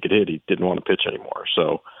realized he could hit, he didn't want to pitch anymore.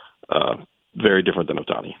 So, very different than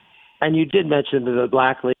Ohtani. And you did mention the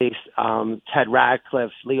Black Leagues, Ted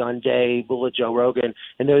Radcliffe, Leon Day, Bullet Joe Rogan.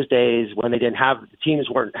 In those days, when they didn't have the teams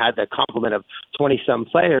had the complement of 20-some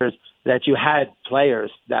players, that you had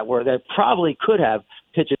players that probably could have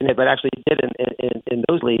pitched and hit, but actually did in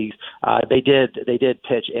those leagues. They did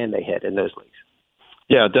pitch and they hit in those leagues.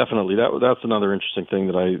 Yeah, definitely. That's another interesting thing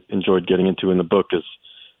that I enjoyed getting into in the book is.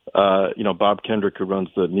 Bob Kendrick, who runs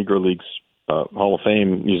the Negro Leagues Hall of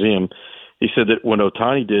Fame Museum, he said that when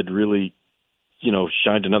Ohtani did really,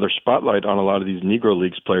 shined another spotlight on a lot of these Negro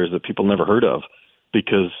Leagues players that people never heard of,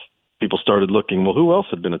 because people started looking, well, who else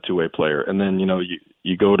had been a two-way player? And then,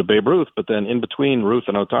 you go to Babe Ruth, but then in between Ruth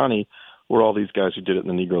and Ohtani were all these guys who did it in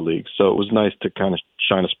the Negro Leagues. So it was nice to kind of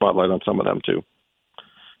shine a spotlight on some of them too.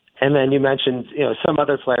 And then you mentioned, some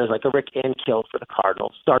other players like a Rick Ankiel for the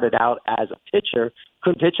Cardinals started out as a pitcher,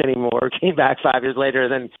 couldn't pitch anymore, came back 5 years later,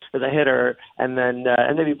 then as a hitter, and then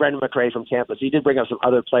and maybe Brendan McRae from Tampa. So you did bring up some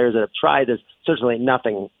other players that have tried this. Certainly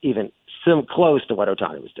nothing even close to what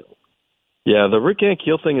Ohtani was doing. Yeah, the Rick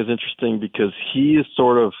Ankiel thing is interesting because he is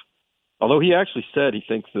sort of, although he actually said he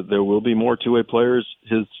thinks that there will be more two-way players,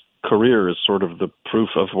 his career is sort of the proof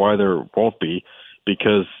of why there won't be.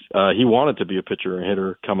 Because he wanted to be a pitcher and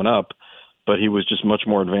hitter coming up, but he was just much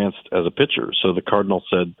more advanced as a pitcher. So the Cardinals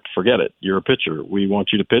said, forget it. You're a pitcher. We want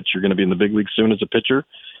you to pitch. You're going to be in the big leagues soon as a pitcher.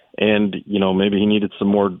 And, maybe he needed some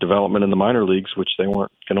more development in the minor leagues, which they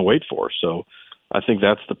weren't going to wait for. So I think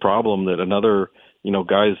that's the problem, that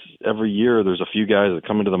guys, every year there's a few guys that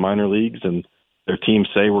come into the minor leagues and their teams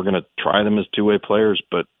say we're going to try them as two-way players,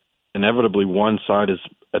 but inevitably one side is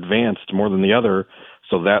advanced more than the other.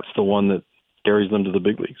 So that's the one that carries them to the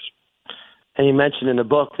big leagues. And you mentioned in the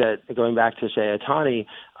book that, going back to, say, Ohtani,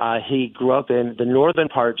 he grew up in the northern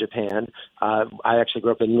part of Japan. I actually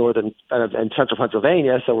grew up in in central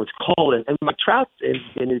Pennsylvania, so it's cold. And Mike Trout's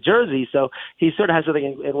in New Jersey, so he sort of has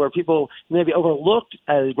something where people maybe overlooked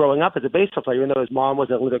growing up as a baseball player, even though his mom was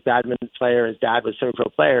an Olympic badminton player, his dad was a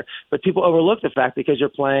semi-pro player. But people overlook the fact because you're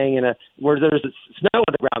playing where there's snow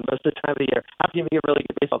on the ground most of the time of the year. How can you be a really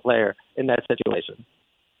good baseball player in that situation?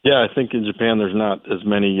 Yeah, I think in Japan there's not as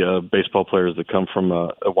many baseball players that come from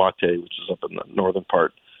Iwate, which is up in the northern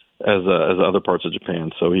part, as other parts of Japan.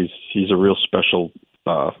 So he's a real special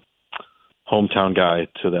hometown guy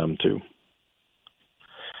to them too.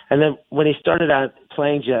 And then when he started out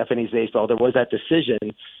playing Japanese baseball, there was that decision.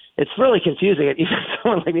 It's really confusing. Even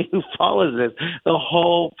someone like me who follows this, the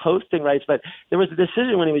whole posting rights. But there was a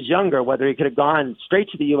decision when he was younger whether he could have gone straight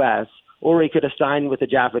to the U.S. or he could have signed with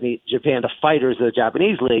Japan, the fighters of the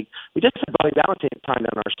Japanese league. We just had Bobby Valentine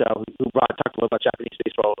on our show, who talked a little about Japanese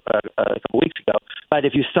baseball a couple weeks ago. But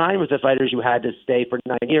if you signed with the fighters, you had to stay for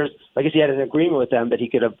 9 years. I guess he had an agreement with them that he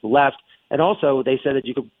could have left. And also, they said that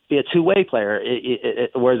you could be a two-way player,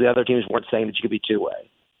 whereas the other teams weren't saying that you could be two-way.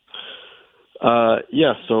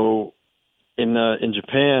 Yeah, so in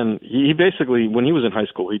Japan, he basically, when he was in high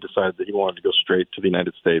school, he decided that he wanted to go straight to the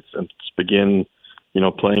United States and begin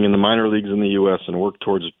playing in the minor leagues in the U.S. and work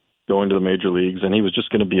towards going to the major leagues, and he was just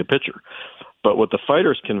going to be a pitcher. But what the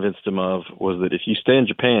fighters convinced him of was that if you stay in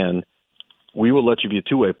Japan, we will let you be a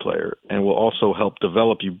two-way player, and we'll also help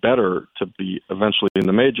develop you better to be eventually in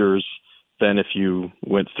the majors than if you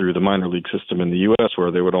went through the minor league system in the U.S.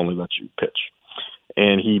 where they would only let you pitch.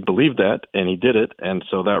 And he believed that, and he did it, and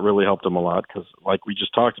so that really helped him a lot because, like we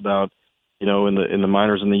just talked about, in the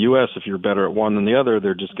minors in the U.S., if you're better at one than the other,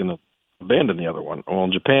 they're just going to abandon the other one. Well,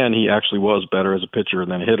 in Japan, he actually was better as a pitcher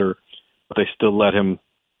than a hitter, but they still let him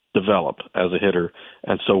develop as a hitter.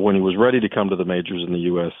 And so when he was ready to come to the majors in the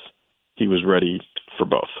U.S., he was ready for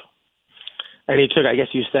both. And he took, I guess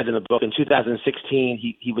you said in the book, in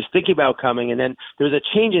 2016, he was thinking about coming, and then there was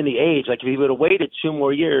a change in the age. Like if he would have waited 2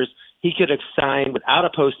 more years, he could have signed without a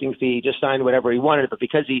posting fee, just signed whatever he wanted. But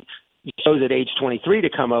because he chose at age 23 to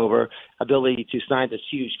come over, ability to sign this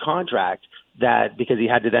huge contract, that because he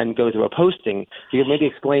had to then go through a posting. You could maybe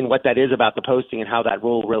explain what that is about the posting and how that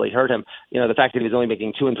rule really hurt him. The fact that he was only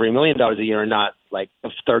making $2 and $3 million a year and not like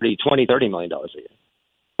 $30 million a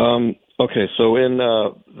year. Okay, so in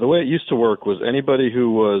the way it used to work was anybody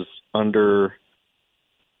who was under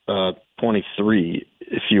 23,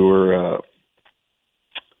 if you were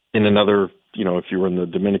in another, if you were in the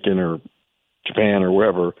Dominican or Japan or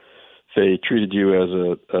wherever, they treated you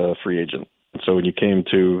as a free agent. And so when you came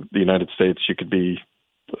to the United States, you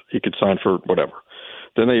could sign for whatever.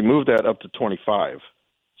 Then they moved that up to 25.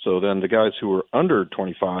 So then the guys who were under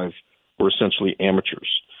 25 were essentially amateurs.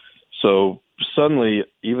 So suddenly,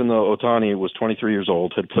 even though Ohtani was 23 years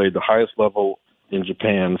old, had played the highest level in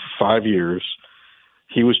Japan for 5 years,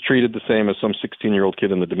 he was treated the same as some 16-year-old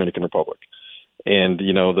kid in the Dominican Republic. And,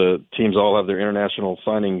 the teams all have their international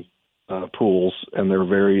signing pools, and they're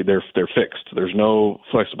fixed. There's no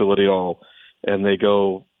flexibility at all. And they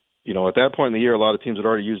go, at that point in the year, a lot of teams had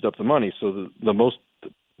already used up the money. So the most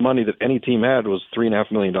money that any team had was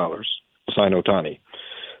 $3.5 million to sign Ohtani.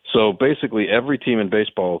 So basically every team in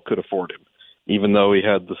baseball could afford him, even though he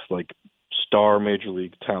had this star major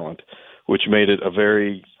league talent, which made it a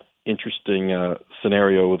very interesting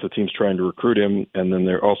scenario with the teams trying to recruit him. And then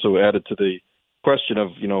they're also added to the question of,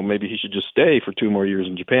 maybe he should just stay for 2 more years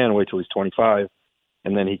in Japan, wait till he's 25,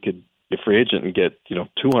 and then he could be a free agent and get,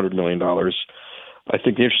 $200 million. I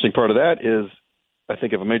think the interesting part of that is, I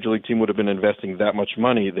think if a major league team would have been investing that much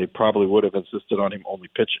money, they probably would have insisted on him only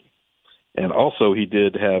pitching. And also he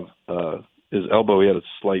did have his elbow. He had a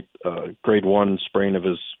slight grade 1 sprain of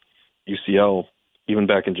his UCL even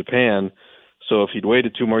back in Japan. So if he'd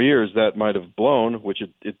waited 2 more years, that might have blown, which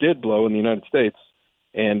it did blow in the United States.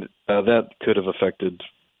 And that could have affected,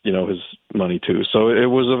 his money too. So it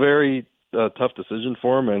was a very tough decision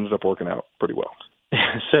for him, and ended up working out pretty well.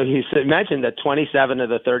 So you mentioned that 27 of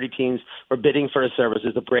the 30 teams were bidding for his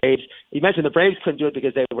services. The Braves, you mentioned the Braves couldn't do it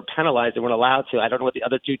because they were penalized. They weren't allowed to. I don't know what the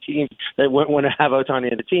other 2 teams that wouldn't want to have Ohtani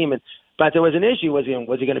in the team. But there was an issue. Was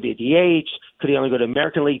he going to be a DH? Could he only go to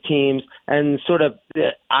American League teams? And sort of,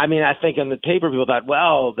 I think on the paper people thought,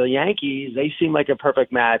 well, the Yankees, they seem like a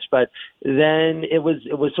perfect match. But then it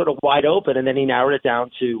was sort of wide open, and then he narrowed it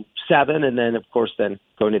down to 7, and then, of course, then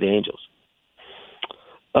going to the Angels.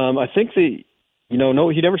 I think no,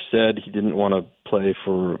 he never said he didn't want to play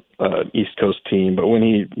for an East Coast team, but when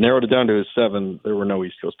he narrowed it down to his 7, there were no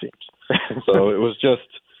East Coast teams. So it was just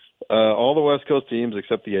all the West Coast teams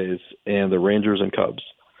except the A's and the Rangers and Cubs.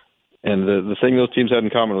 And the thing those teams had in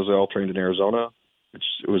common was they all trained in Arizona, which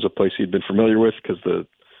was a place he'd been familiar with because the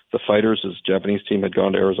Fighters, his Japanese team, had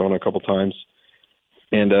gone to Arizona a couple times.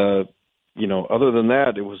 And, other than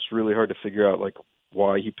that, it was really hard to figure out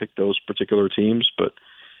why he picked those particular teams. But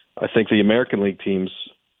I think the American League teams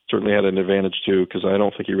certainly had an advantage too, because I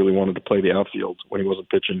don't think he really wanted to play the outfield when he wasn't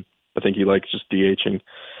pitching. I think he likes just DHing.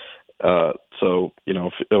 So,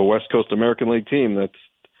 if a West Coast American League team, that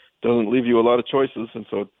doesn't leave you a lot of choices. And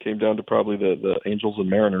so it came down to probably the Angels and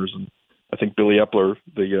Mariners. And I think Billy Epler,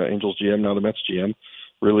 the Angels GM, now the Mets GM,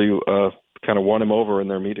 really kind of won him over in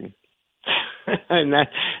their meeting. And that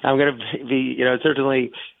I'm going to be,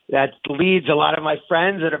 certainly that leads a lot of my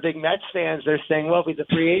friends that are big Mets fans. They're saying, well, if he's a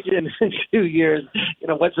free agent in 2 years,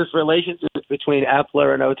 what's this relationship between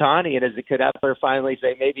Epler and Ohtani? And could Epler finally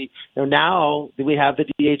say, maybe, now we have the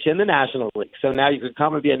DH in the National League, so now you could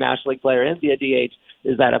come and be a National League player and be a DH.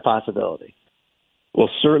 Is that a possibility? Well,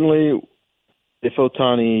 certainly if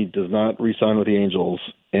Ohtani does not re-sign with the Angels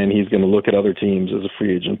and he's going to look at other teams as a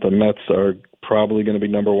free agent, the Mets are probably going to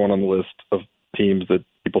be number 1 on the list of teams that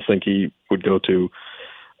people think he would go to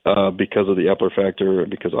because of the Epler factor,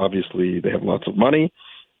 because obviously they have lots of money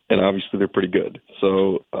and obviously they're pretty good.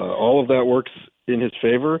 So all of that works in his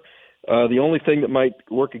favor. The only thing that might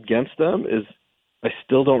work against them is I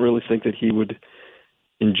still don't really think that he would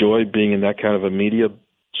enjoy being in that kind of a media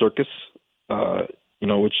circus,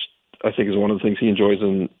 which I think is one of the things he enjoys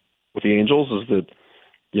with the Angels is that,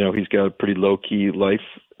 he's got a pretty low-key life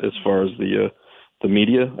as far as the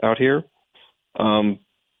media out here.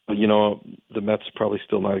 But, the Mets are probably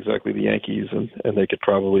still not exactly the Yankees, and they could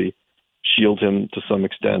probably shield him to some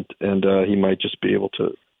extent, and he might just be able to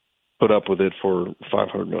put up with it for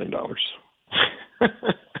 $500 million.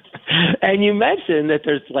 And you mentioned that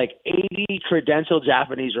there's like 80 credentialed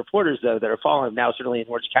Japanese reporters, though, that are following him now. Certainly in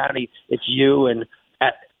Orange County, it's you and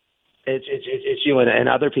it's you and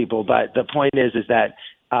other people. But the point is that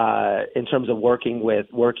in terms of working with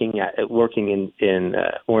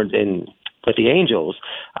with the Angels,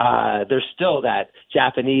 there's still that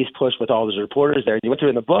Japanese push with all those reporters there. You went through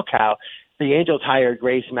in the book how the Angels hired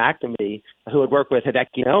Grace McNamee, who had worked with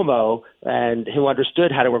Hideki Nomo and who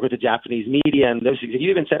understood how to work with the Japanese media. And those things. You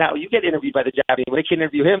even said, you get interviewed by the Japanese. When they can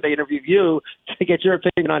interview him, they interview you to get your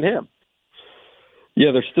opinion on him.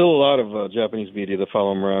 Yeah, there's still a lot of Japanese media that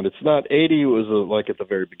follow him around. It's not 80 was like at the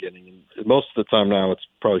very beginning. Most of the time now it's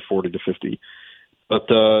probably 40 to 50. But,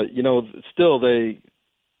 still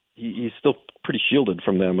he's still pretty shielded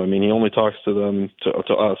from them. I mean, he only talks to them, to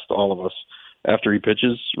us, to all of us, after he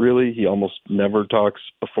pitches, really. He almost never talks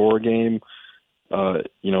before a game.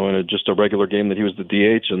 In just a regular game that he was the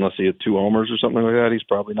DH, unless he had 2 homers or something like that, he's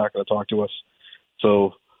probably not going to talk to us.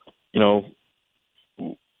 So,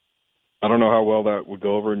 I don't know how well that would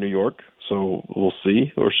go over in New York, so we'll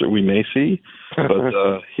see, or we may see.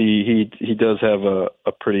 But he does have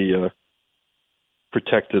a pretty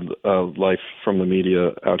protected life from the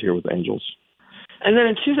media out here with Angels. And then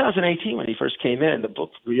in 2018, when he first came in,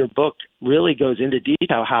 your book really goes into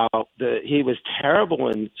detail how he was terrible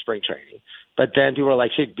in spring training. But then people were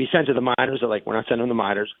like, should be sent to the minors. They're like, we're not sending him to the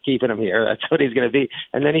minors, keeping him here. That's what he's going to be.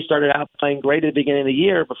 And then he started out playing great at the beginning of the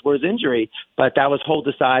year before his injury. But that was hold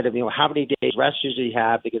aside of, how many days rest usually you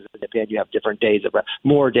have, because in Japan you have different days of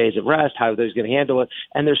more days of rest, how they're going to handle it.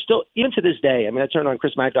 And there's still, even to this day, I turned on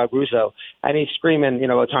Chris Mad Dog Russo, and he's screaming,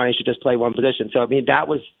 Ohtani should just play one position. So, that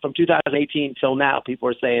was from 2018 till now. People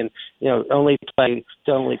are saying, only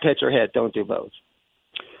pitch or hit, don't do both.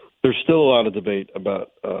 There's still a lot of debate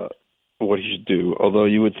about what he should do, although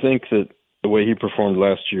you would think that the way he performed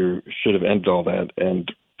last year should have ended all that, and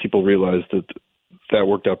people realized that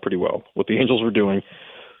worked out pretty well, what the Angels were doing.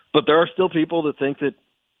 But there are still people that think that,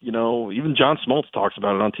 even John Smoltz talks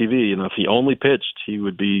about it on TV, if he only pitched, he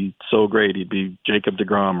would be so great, he'd be Jacob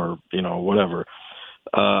deGrom or, whatever.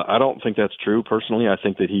 I don't think that's true, personally. I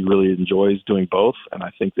think that he really enjoys doing both, and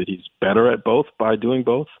I think that he's better at both by doing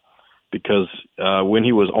both. Because when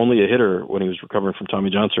he was only a hitter, when he was recovering from Tommy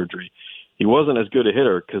John surgery, he wasn't as good a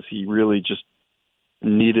hitter because he really just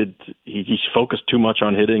he focused too much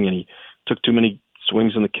on hitting, and he took too many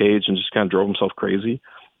swings in the cage and just kind of drove himself crazy.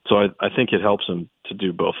 So I think it helps him to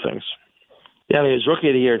do both things. Yeah, he was Rookie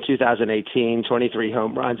of the Year in 2018, 23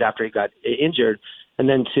 home runs after he got injured. And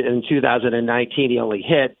then in 2019, he only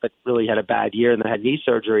hit, but really had a bad year and then had knee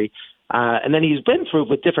surgery. And then he's been through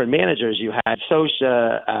with different managers. You had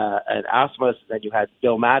Scioscia and Ausmus, and then you had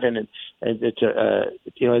Bill Madden, and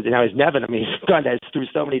now he's Nevin. He's gone through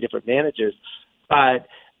so many different managers. But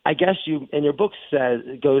I guess your book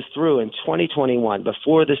goes through in 2021,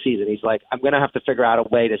 before the season, he's like, I'm going to have to figure out a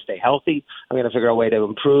way to stay healthy. I'm going to figure out a way to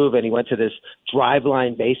improve. And he went to this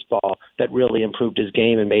driveline baseball that really improved his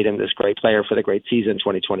game and made him this great player for the great season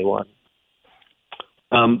 2021.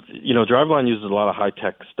 Driveline uses a lot of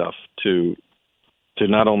high-tech stuff to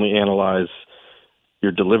not only analyze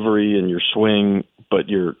your delivery and your swing, but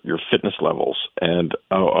your fitness levels. And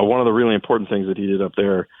one of the really important things that he did up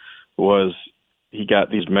there was he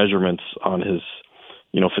got these measurements on his,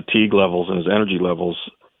 fatigue levels and his energy levels,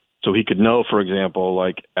 so he could know, for example,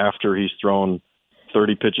 like after he's thrown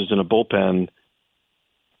 30 pitches in a bullpen,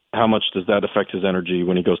 how much does that affect his energy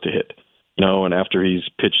when he goes to hit? And after he's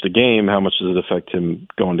pitched a game, how much does it affect him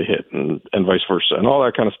going to hit, and vice versa, and all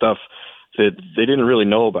that kind of stuff that they didn't really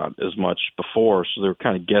know about as much before. So they were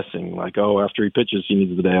kind of guessing, like, after he pitches, he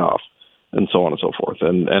needs the day off, and so on and so forth.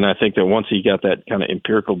 And I think that once he got that kind of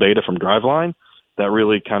empirical data from Driveline, that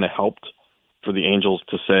really kind of helped for the Angels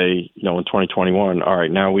to say, in 2021, all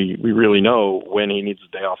right, now we really know when he needs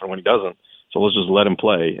the day off and when he doesn't. So let's just let him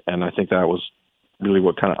play. And I think that was really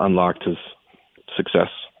what kind of unlocked his success.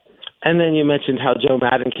 And then you mentioned how Joe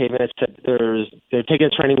Madden came in and said they're taking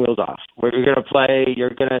the training wheels off. Where you're going to play,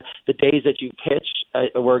 the days that you pitch,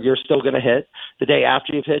 where you're still going to hit. The day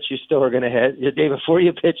after you pitch, you still are going to hit. The day before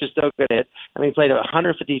you pitch, you're still going to hit. He played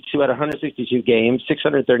 152 out of 162 games,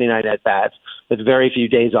 639 at-bats, with very few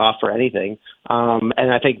days off for anything.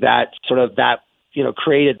 And I think that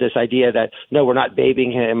created this idea that, no, we're not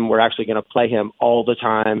babying him. We're actually going to play him all the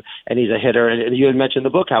time, and he's a hitter. And you had mentioned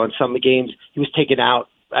in the book how in some games he was taken out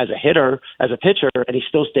as a hitter, as a pitcher, and he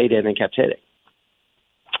still stayed in and kept hitting.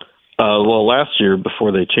 Well, last year,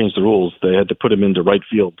 before they changed the rules, they had to put him into right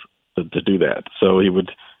field to do that. So it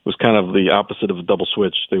was kind of the opposite of a double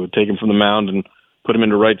switch. They would take him from the mound and put him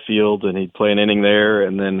into right field, and he'd play an inning there,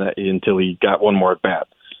 and then until he got one more at bat.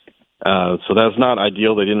 So that's not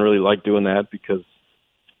ideal. They didn't really like doing that because,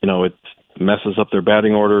 it messes up their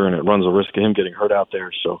batting order and it runs a risk of him getting hurt out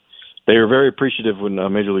there. So they were very appreciative when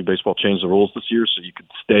Major League Baseball changed the rules this year, so you could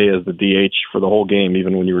stay as the DH for the whole game,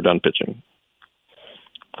 even when you were done pitching.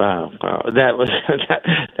 Wow, that was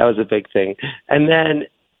that was a big thing. And then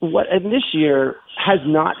and this year has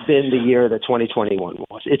not been the year that 2021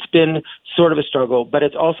 was. It's been sort of a struggle, but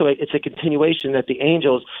it's also it's a continuation that the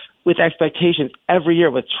Angels, with expectations every year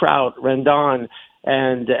with Trout, Rendon,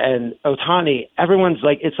 and Ohtani, everyone's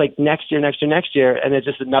like, it's like next year, and it's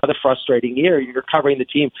just another frustrating year. You're covering the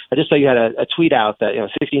team. I just saw you had a tweet out that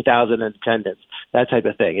 16,000 in attendance, that type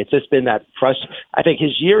of thing. It's just been that I think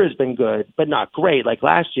his year has been good, but not great like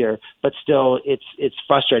last year. But still, it's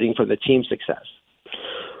frustrating for the team's success.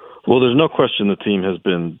 Well, there's no question the team has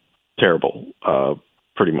been terrible,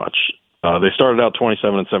 pretty much. They started out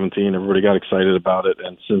 27-17. Everybody got excited about it,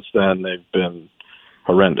 and since then they've been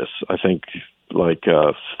horrendous. I think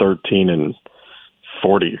 13-40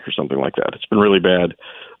 or something like that. It's been really bad.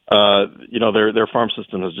 Their farm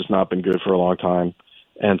system has just not been good for a long time,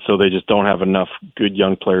 and so they just don't have enough good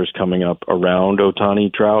young players coming up around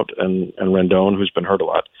Ohtani, Trout, and Rendon, who's been hurt a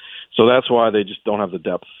lot. So that's why they just don't have the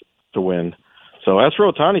depth to win. So as for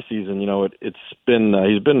Ohtani's season, it's been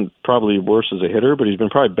he's been probably worse as a hitter, but he's been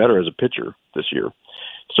probably better as a pitcher this year.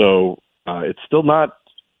 So it's still not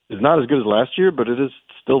as good as last year, but it is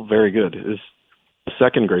still very good. It's the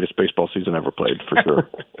second greatest baseball season ever played, for sure.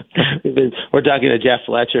 We're talking to Jeff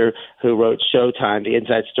Fletcher, who wrote Showtime, the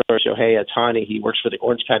inside story, Shohei Ohtani. He works for the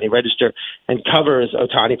Orange County Register and covers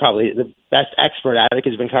Ohtani, probably the best expert at it.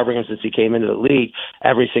 He's been covering him since he came into the league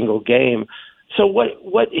every single game. So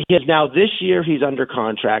what he is now this year, he's under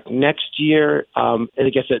contract. Next year, and I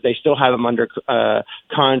guess that they still have him under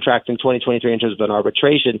contract in 2023 in terms of an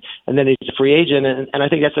arbitration, and then he's a free agent. And I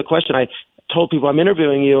think that's the question. I told people I'm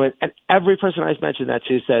interviewing you, and every person I've mentioned that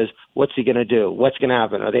to says, what's he going to do? What's going to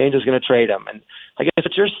happen? Are the Angels going to trade him? And I guess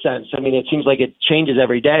what's your sense? I mean, it seems like it changes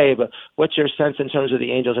every day, but what's your sense in terms of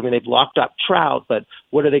the Angels? I mean, they've locked up Trout, but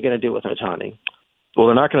what are they going to do with Ohtani? Well,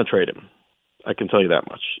 they're not going to trade him. I can tell you that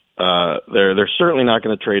much. They're certainly not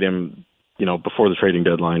going to trade him, before the trading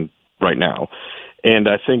deadline right now. And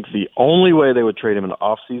I think the only way they would trade him in the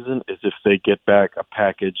offseason is if they get back a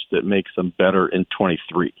package that makes them better in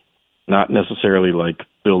 23, not necessarily like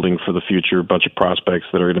building for the future, a bunch of prospects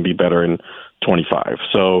that are going to be better in 25.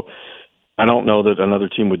 So I don't know that another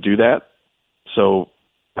team would do that. So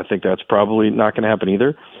I think that's probably not going to happen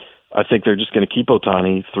either. I think they're just going to keep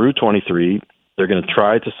Ohtani through 23. They're going to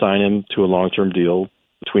try to sign him to a long-term deal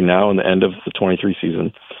between now and the end of the 23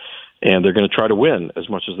 season. And they're going to try to win as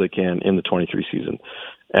much as they can in the 23 season.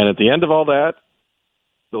 And at the end of all that,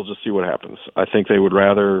 they'll just see what happens. I think they would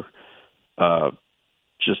rather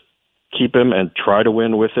just keep him and try to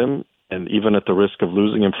win with him, and even at the risk of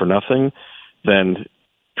losing him for nothing, than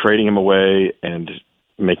trading him away and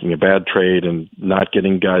making a bad trade and not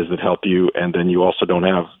getting guys that help you, and then you also don't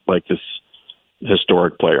have like this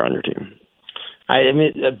historic player on your team. I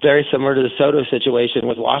mean, very similar to the Soto situation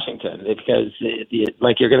with Washington, because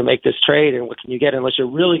you're going to make this trade, and what can you get unless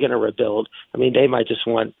you're really going to rebuild? I mean, they might just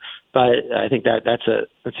want, but I think that's a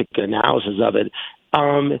good analysis of it.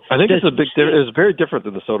 I think it's very different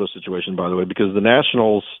than the Soto situation, by the way, because the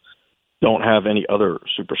Nationals don't have any other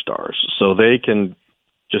superstars, so they can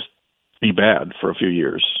just be bad for a few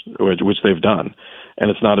years, which they've done,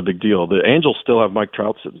 and it's not a big deal. The Angels still have Mike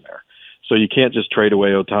Trout sitting there. So you can't just trade away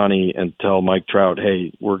Ohtani and tell Mike Trout,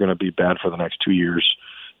 hey, we're going to be bad for the next 2 years.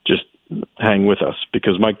 Just hang with us,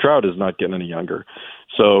 because Mike Trout is not getting any younger.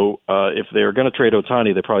 So if they're going to trade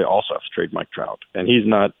Ohtani, they probably also have to trade Mike Trout. And he's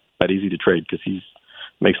not that easy to trade because he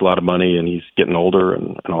makes a lot of money and he's getting older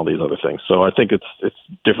and all these other things. So I think it's a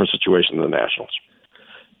different situation than the Nationals.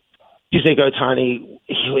 Do you think Ohtani,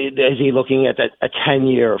 is he looking at a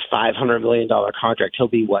 10-year, $500 million contract? He'll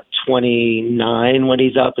be, 29 when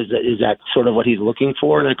he's up? Is that sort of what he's looking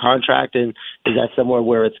for in a contract? And is that somewhere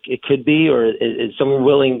where it could be? Or is someone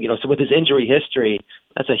willing, so with his injury history,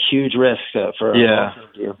 that's a huge risk for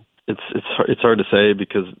you. It's hard to say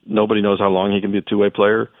because nobody knows how long he can be a two-way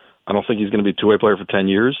player. I don't think he's going to be a two-way player for 10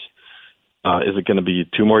 years. Is it going to be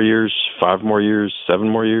 2 more years, 5 more years, 7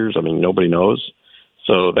 more years? I mean, nobody knows.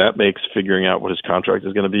 So that makes figuring out what his contract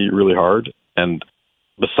is going to be really hard. And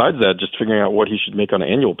besides that, just figuring out what he should make on an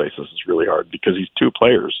annual basis is really hard because he's 2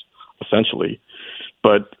 players, essentially.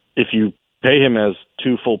 But if you pay him as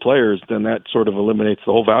 2 full players, then that sort of eliminates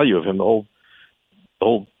the whole value of him. The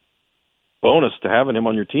whole bonus to having him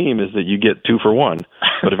on your team is that you get 2 for 1.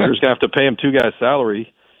 But if you're just going to have to pay him 2 guys'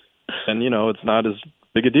 salary, and it's not as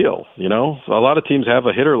big a deal. So a lot of teams have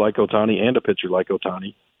a hitter like Ohtani and a pitcher like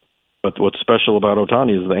Ohtani, but what's special about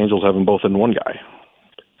Ohtani is the Angels have them both in one guy.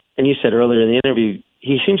 And you said earlier in the interview,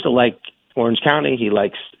 he seems to like Orange County. He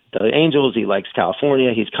likes the Angels. He likes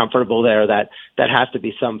California. He's comfortable there. That has to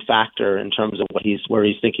be some factor in terms of where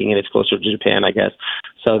he's thinking, and it's closer to Japan, I guess.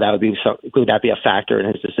 So would that be a factor in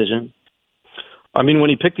his decision? I mean, when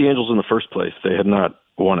he picked the Angels in the first place, they had not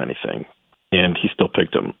won anything, and he still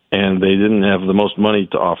picked them. And they didn't have the most money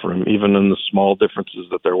to offer him, even in the small differences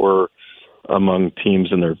that there were among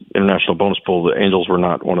teams in their international bonus pool. The Angels were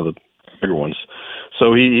not one of the bigger ones.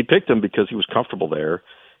 So he picked them because he was comfortable there.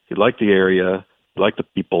 He liked the area. He liked the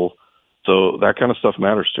people. So that kind of stuff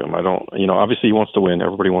matters to him. Obviously he wants to win.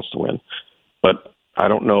 Everybody wants to win. But I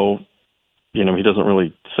don't know, he doesn't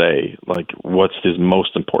really say, what's his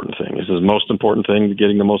most important thing. Is his most important thing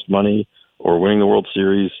getting the most money or winning the World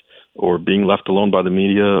Series or being left alone by the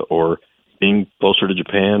media or being closer to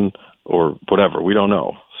Japan or whatever? We don't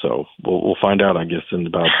know. So we'll find out, I guess, in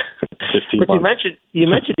about 15 months. You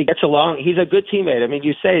mentioned he gets along. He's a good teammate. I mean,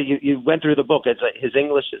 you say you went through the book. It's his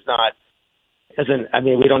English is not.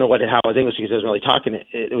 We don't know how his English is. He doesn't really talk in it,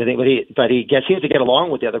 but he seems to get along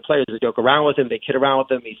with the other players. They joke around with him. They kid around with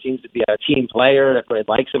him. He seems to be a team player. Everybody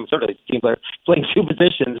likes him. Sort of a team player playing two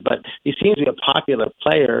positions, but he seems to be a popular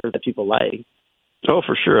player that people like. Oh,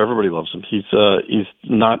 for sure. Everybody loves him. He's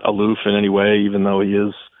not aloof in any way, even though he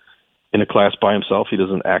is in a class by himself. He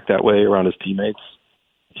doesn't act that way around his teammates.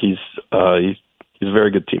 He's a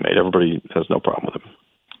very good teammate. Everybody has no problem with him.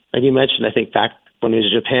 And you mentioned, I think, back when he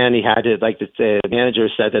was in Japan, he had to, the manager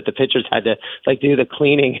said that the pitchers had to, do the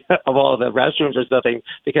cleaning of all the restrooms or something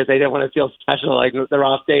because they didn't want to feel special, they're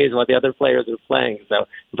off days while the other players are playing. So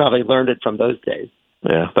he probably learned it from those days.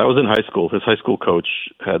 Yeah, that was in high school. His high school coach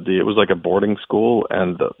it was like a boarding school,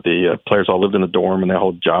 and the players all lived in a dorm, and they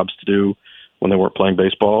all had jobs to do when they weren't playing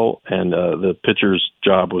baseball, and the pitcher's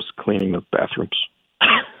job was cleaning the bathrooms.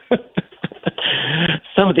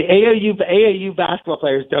 Some of the AAU basketball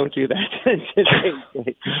players don't do that.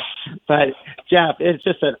 But Jeff, it's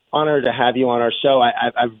just an honor to have you on our show.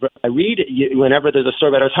 I read whenever there's a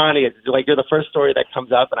story about Ohtani, it's you're the first story that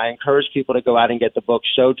comes up, and I encourage people to go out and get the book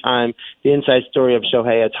Showtime, the inside story of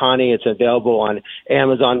Shohei Ohtani. It's available on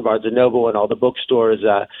Amazon, Barnes & Noble, and all the bookstores.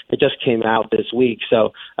 It just came out this week.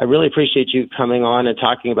 So I really appreciate you coming on and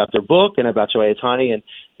talking about their book and about Shohei Ohtani, and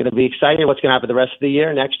going to be excited what's going to happen the rest of the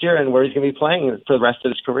year, next year, and where he's going to be playing for the rest of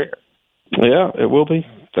his career. Yeah, it will be.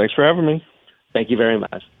 Thanks for having me. Thank you very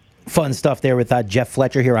much. Fun stuff there with Jeff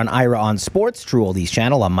Fletcher here on Ira on Sports, True Oldies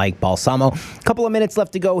channel. I'm Mike Balsamo. A couple of minutes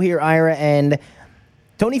left to go here, Ira, and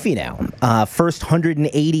Tony Finau. First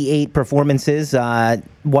 188 performances,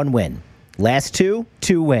 one win. Last two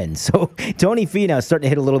wins. So Tony Finau starting to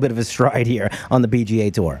hit a little bit of a stride here on the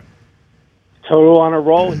PGA Tour. Total on a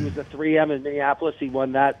roll. He was a 3M in Minneapolis. He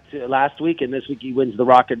won that last week, and this week he wins the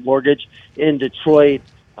Rocket Mortgage in Detroit.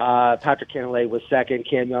 Patrick Cantlay was second,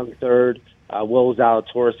 Cam Young third. Will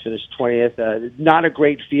Zalatoris finished 20th. Not a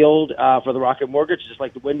great field for the Rocket Mortgage, just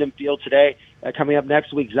like the Wyndham field today. Coming up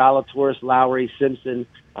next week, Zalatoris, Lowry, Simpson.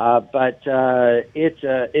 But Tony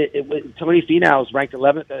Finau is ranked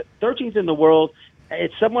 11th, 13th in the world.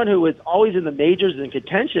 It's someone who is always in the majors in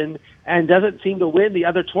contention and doesn't seem to win the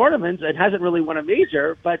other tournaments and hasn't really won a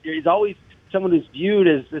major, but he's always someone who's viewed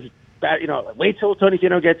as this bad, wait till Tony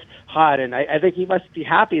Finau gets hot. And I think he must be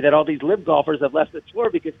happy that all these live golfers have left the tour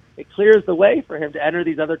because it clears the way for him to enter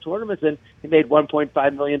these other tournaments, and he made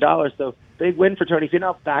 $1.5 million. So big win for Tony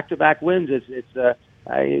Finau, back-to-back wins.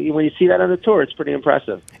 When you see that on the tour, it's pretty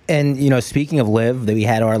impressive. And, speaking of LIV, we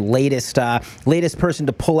had our latest person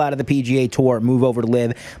to pull out of the PGA Tour, move over to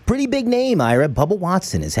LIV. Pretty big name, Ira. Bubba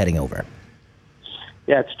Watson is heading over.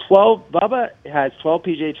 Yeah, it's 12. Bubba has 12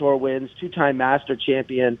 PGA Tour wins, two-time Master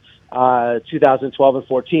champion, 2012 and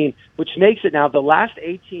 14, which makes it now the last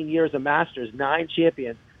 18 years of Masters, 9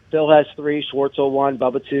 champions. Phil has 3, Schwartzel 1,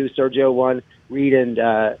 Bubba 2, Sergio 1, Reed and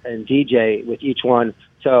DJ with each one.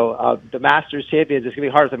 So the Masters champions, it's going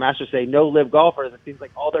to be hard if the Masters say no live golfers. It seems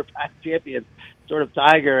like all their past champions, sort of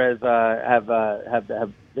Tiger, have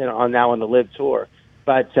now on the live tour.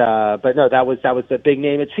 But no, that was the big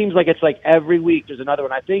name. It seems like it's like every week there's another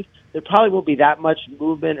one. I think there probably won't be that much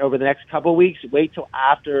movement over the next couple of weeks. Wait till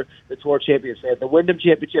after the Tour Championships. They have the Wyndham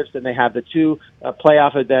Championships, then they have the 2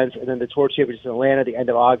 playoff events, and then the Tour Championships in Atlanta at the end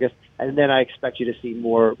of August. And then I expect you to see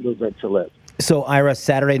more movement to LIV. So, Ira,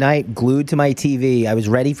 Saturday night, glued to my TV. I was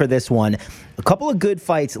ready for this one. A couple of good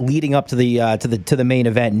fights leading up to the main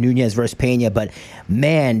event, Nunez versus Pena. But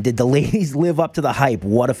man, did the ladies live up to the hype?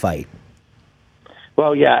 What a fight!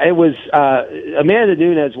 Well, yeah, it was Amanda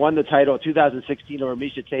Nunes won the title in 2016 over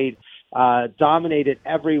Miesha Tate. Dominated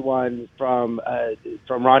everyone from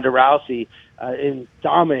Ronda Rousey in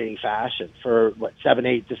dominating fashion for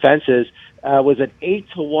 7-8 defenses. Was an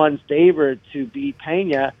 8-1 favorite to beat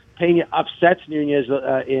Pena. Pena upsets Nunes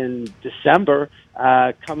in December.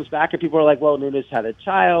 Comes back and people are like, "Well, Nunes had a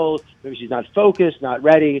child. Maybe she's not focused, not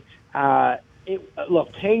ready."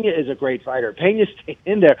 Look, Pena is a great fighter. Pena stayed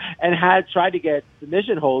in there and had tried to get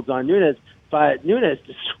submission holds on Nunes, but Nunes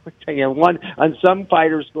destroyed Pena. One on some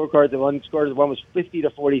fighters' scorecards, the one was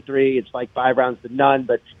 50-43. It's like 5 rounds to none,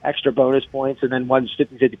 but extra bonus points, and then one's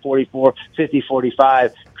 50-44,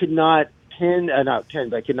 50-45. Could not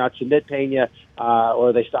could not submit Pena,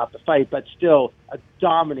 or they stopped the fight. But still, a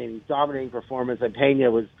dominating performance. And Pena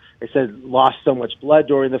was, they said, lost so much blood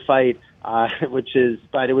during the fight, but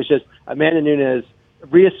it was just Amanda Nunes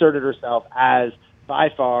reasserted herself as by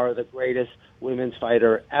far the greatest women's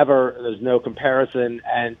fighter ever. There's no comparison.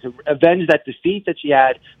 And to avenge that defeat that she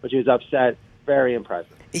had, when she was upset, very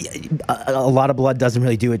impressive. A lot of blood doesn't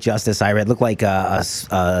really do it justice, Ira. It looked like a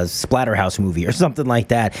Splatterhouse movie or something like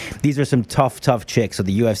that. These are some tough chicks. So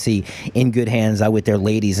the UFC in good hands with their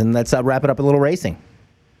ladies. And let's wrap it up with a little racing.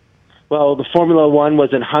 Well, the Formula One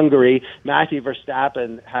was in Hungary. Matthew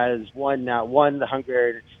Verstappen has won the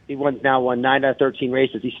Hungarian. He now won 9 out of 13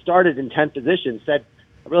 races. He started in 10th position, said,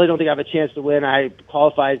 "I really don't think I have a chance to win. I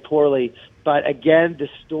qualified poorly." But again, the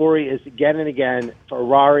story is again and again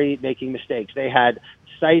Ferrari making mistakes. They had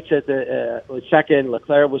Sainz at the was second,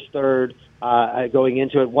 Leclerc was third. Going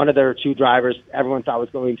into it, one of their two drivers everyone thought was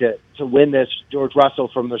going to win this, George Russell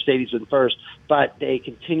from Mercedes, was first, but they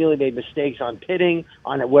continually made mistakes on pitting,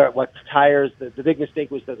 on what tires. The big mistake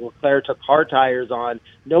was that Leclerc took hard tires on.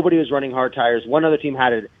 Nobody was running hard tires. One other team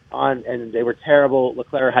had it on, and they were terrible.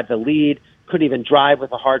 Leclerc had the lead, couldn't even drive with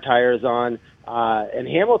the hard tires on. And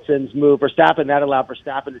Hamilton's move, Verstappen, that allowed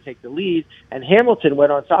Verstappen to take the lead, and Hamilton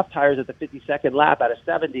went on soft tires at the 52nd lap out of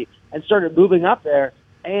 70 and started moving up there.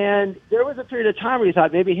 And there was a period of time where you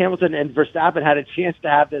thought maybe Hamilton and Verstappen had a chance to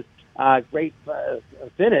have this great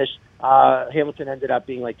finish. Hamilton ended up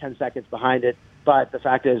being like 10 seconds behind it. But the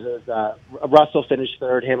fact is Russell finished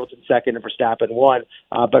third, Hamilton second, and Verstappen won.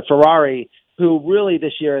 But Ferrari, who really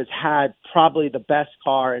this year has had probably the best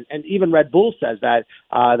car, and even Red Bull says that,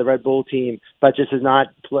 the Red Bull team, but just has not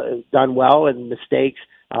done well and mistakes.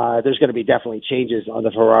 There's going to be definitely changes on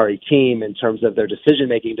the Ferrari team in terms of their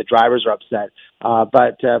decision-making. The drivers are upset.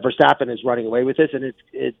 But Verstappen is running away with this, and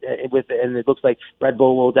it looks like Red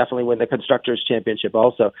Bull will definitely win the Constructors' Championship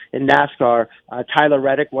also. In NASCAR, Tyler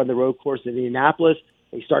Reddick won the road course in Indianapolis.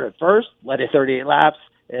 He started first, led at 38 laps,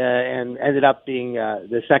 and ended up being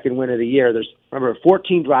the second win of the year. There's, remember,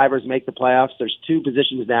 14 drivers make the playoffs. There's 2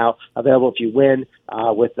 positions now available if you win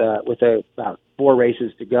with about 4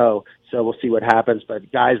 races to go. So we'll see what happens.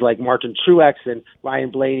 But guys like Martin Truex and Ryan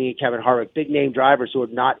Blaney, Kevin Harvick, big-name drivers who are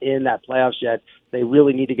not in that playoffs yet, they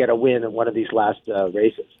really need to get a win in one of these last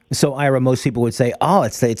races. So, Ira, most people would say, oh,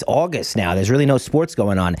 it's August now. There's really no sports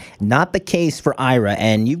going on. Not the case for Ira,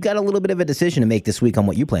 and you've got a little bit of a decision to make this week on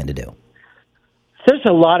what you plan to do. There's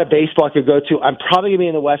a lot of baseball I could go to. I'm probably going to be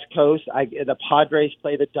in the West Coast. The Padres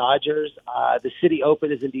play the Dodgers. The City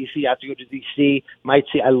Open is in D.C. I have to go to D.C. Might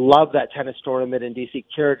see. I love that tennis tournament in D.C.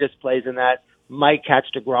 Kyrgios plays in that. Might catch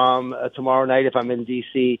DeGrom tomorrow night if I'm in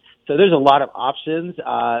D.C. So there's a lot of options.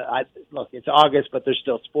 Look, it's August, but there's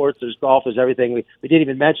still sports. There's golf. There's everything. We didn't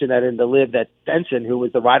even mention that in the LIV that Benson, who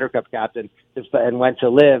was the Ryder Cup captain and went to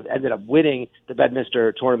LIV, ended up winning the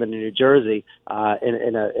Bedminster tournament in New Jersey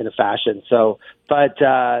in a fashion. So, but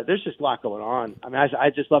there's just a lot going on. I mean,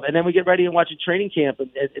 I just love it. And then we get ready and watch a training camp in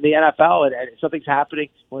the NFL, and something's happening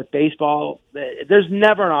with baseball. There's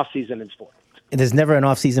never an off season in sports. There's never an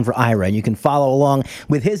off-season for Ira, and you can follow along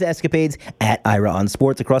with his escapades at Ira on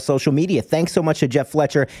Sports across social media. Thanks so much to Jeff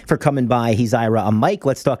Fletcher for coming by. He's Ira. I'm Mike.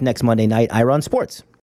 Let's talk next Monday night, Ira on Sports.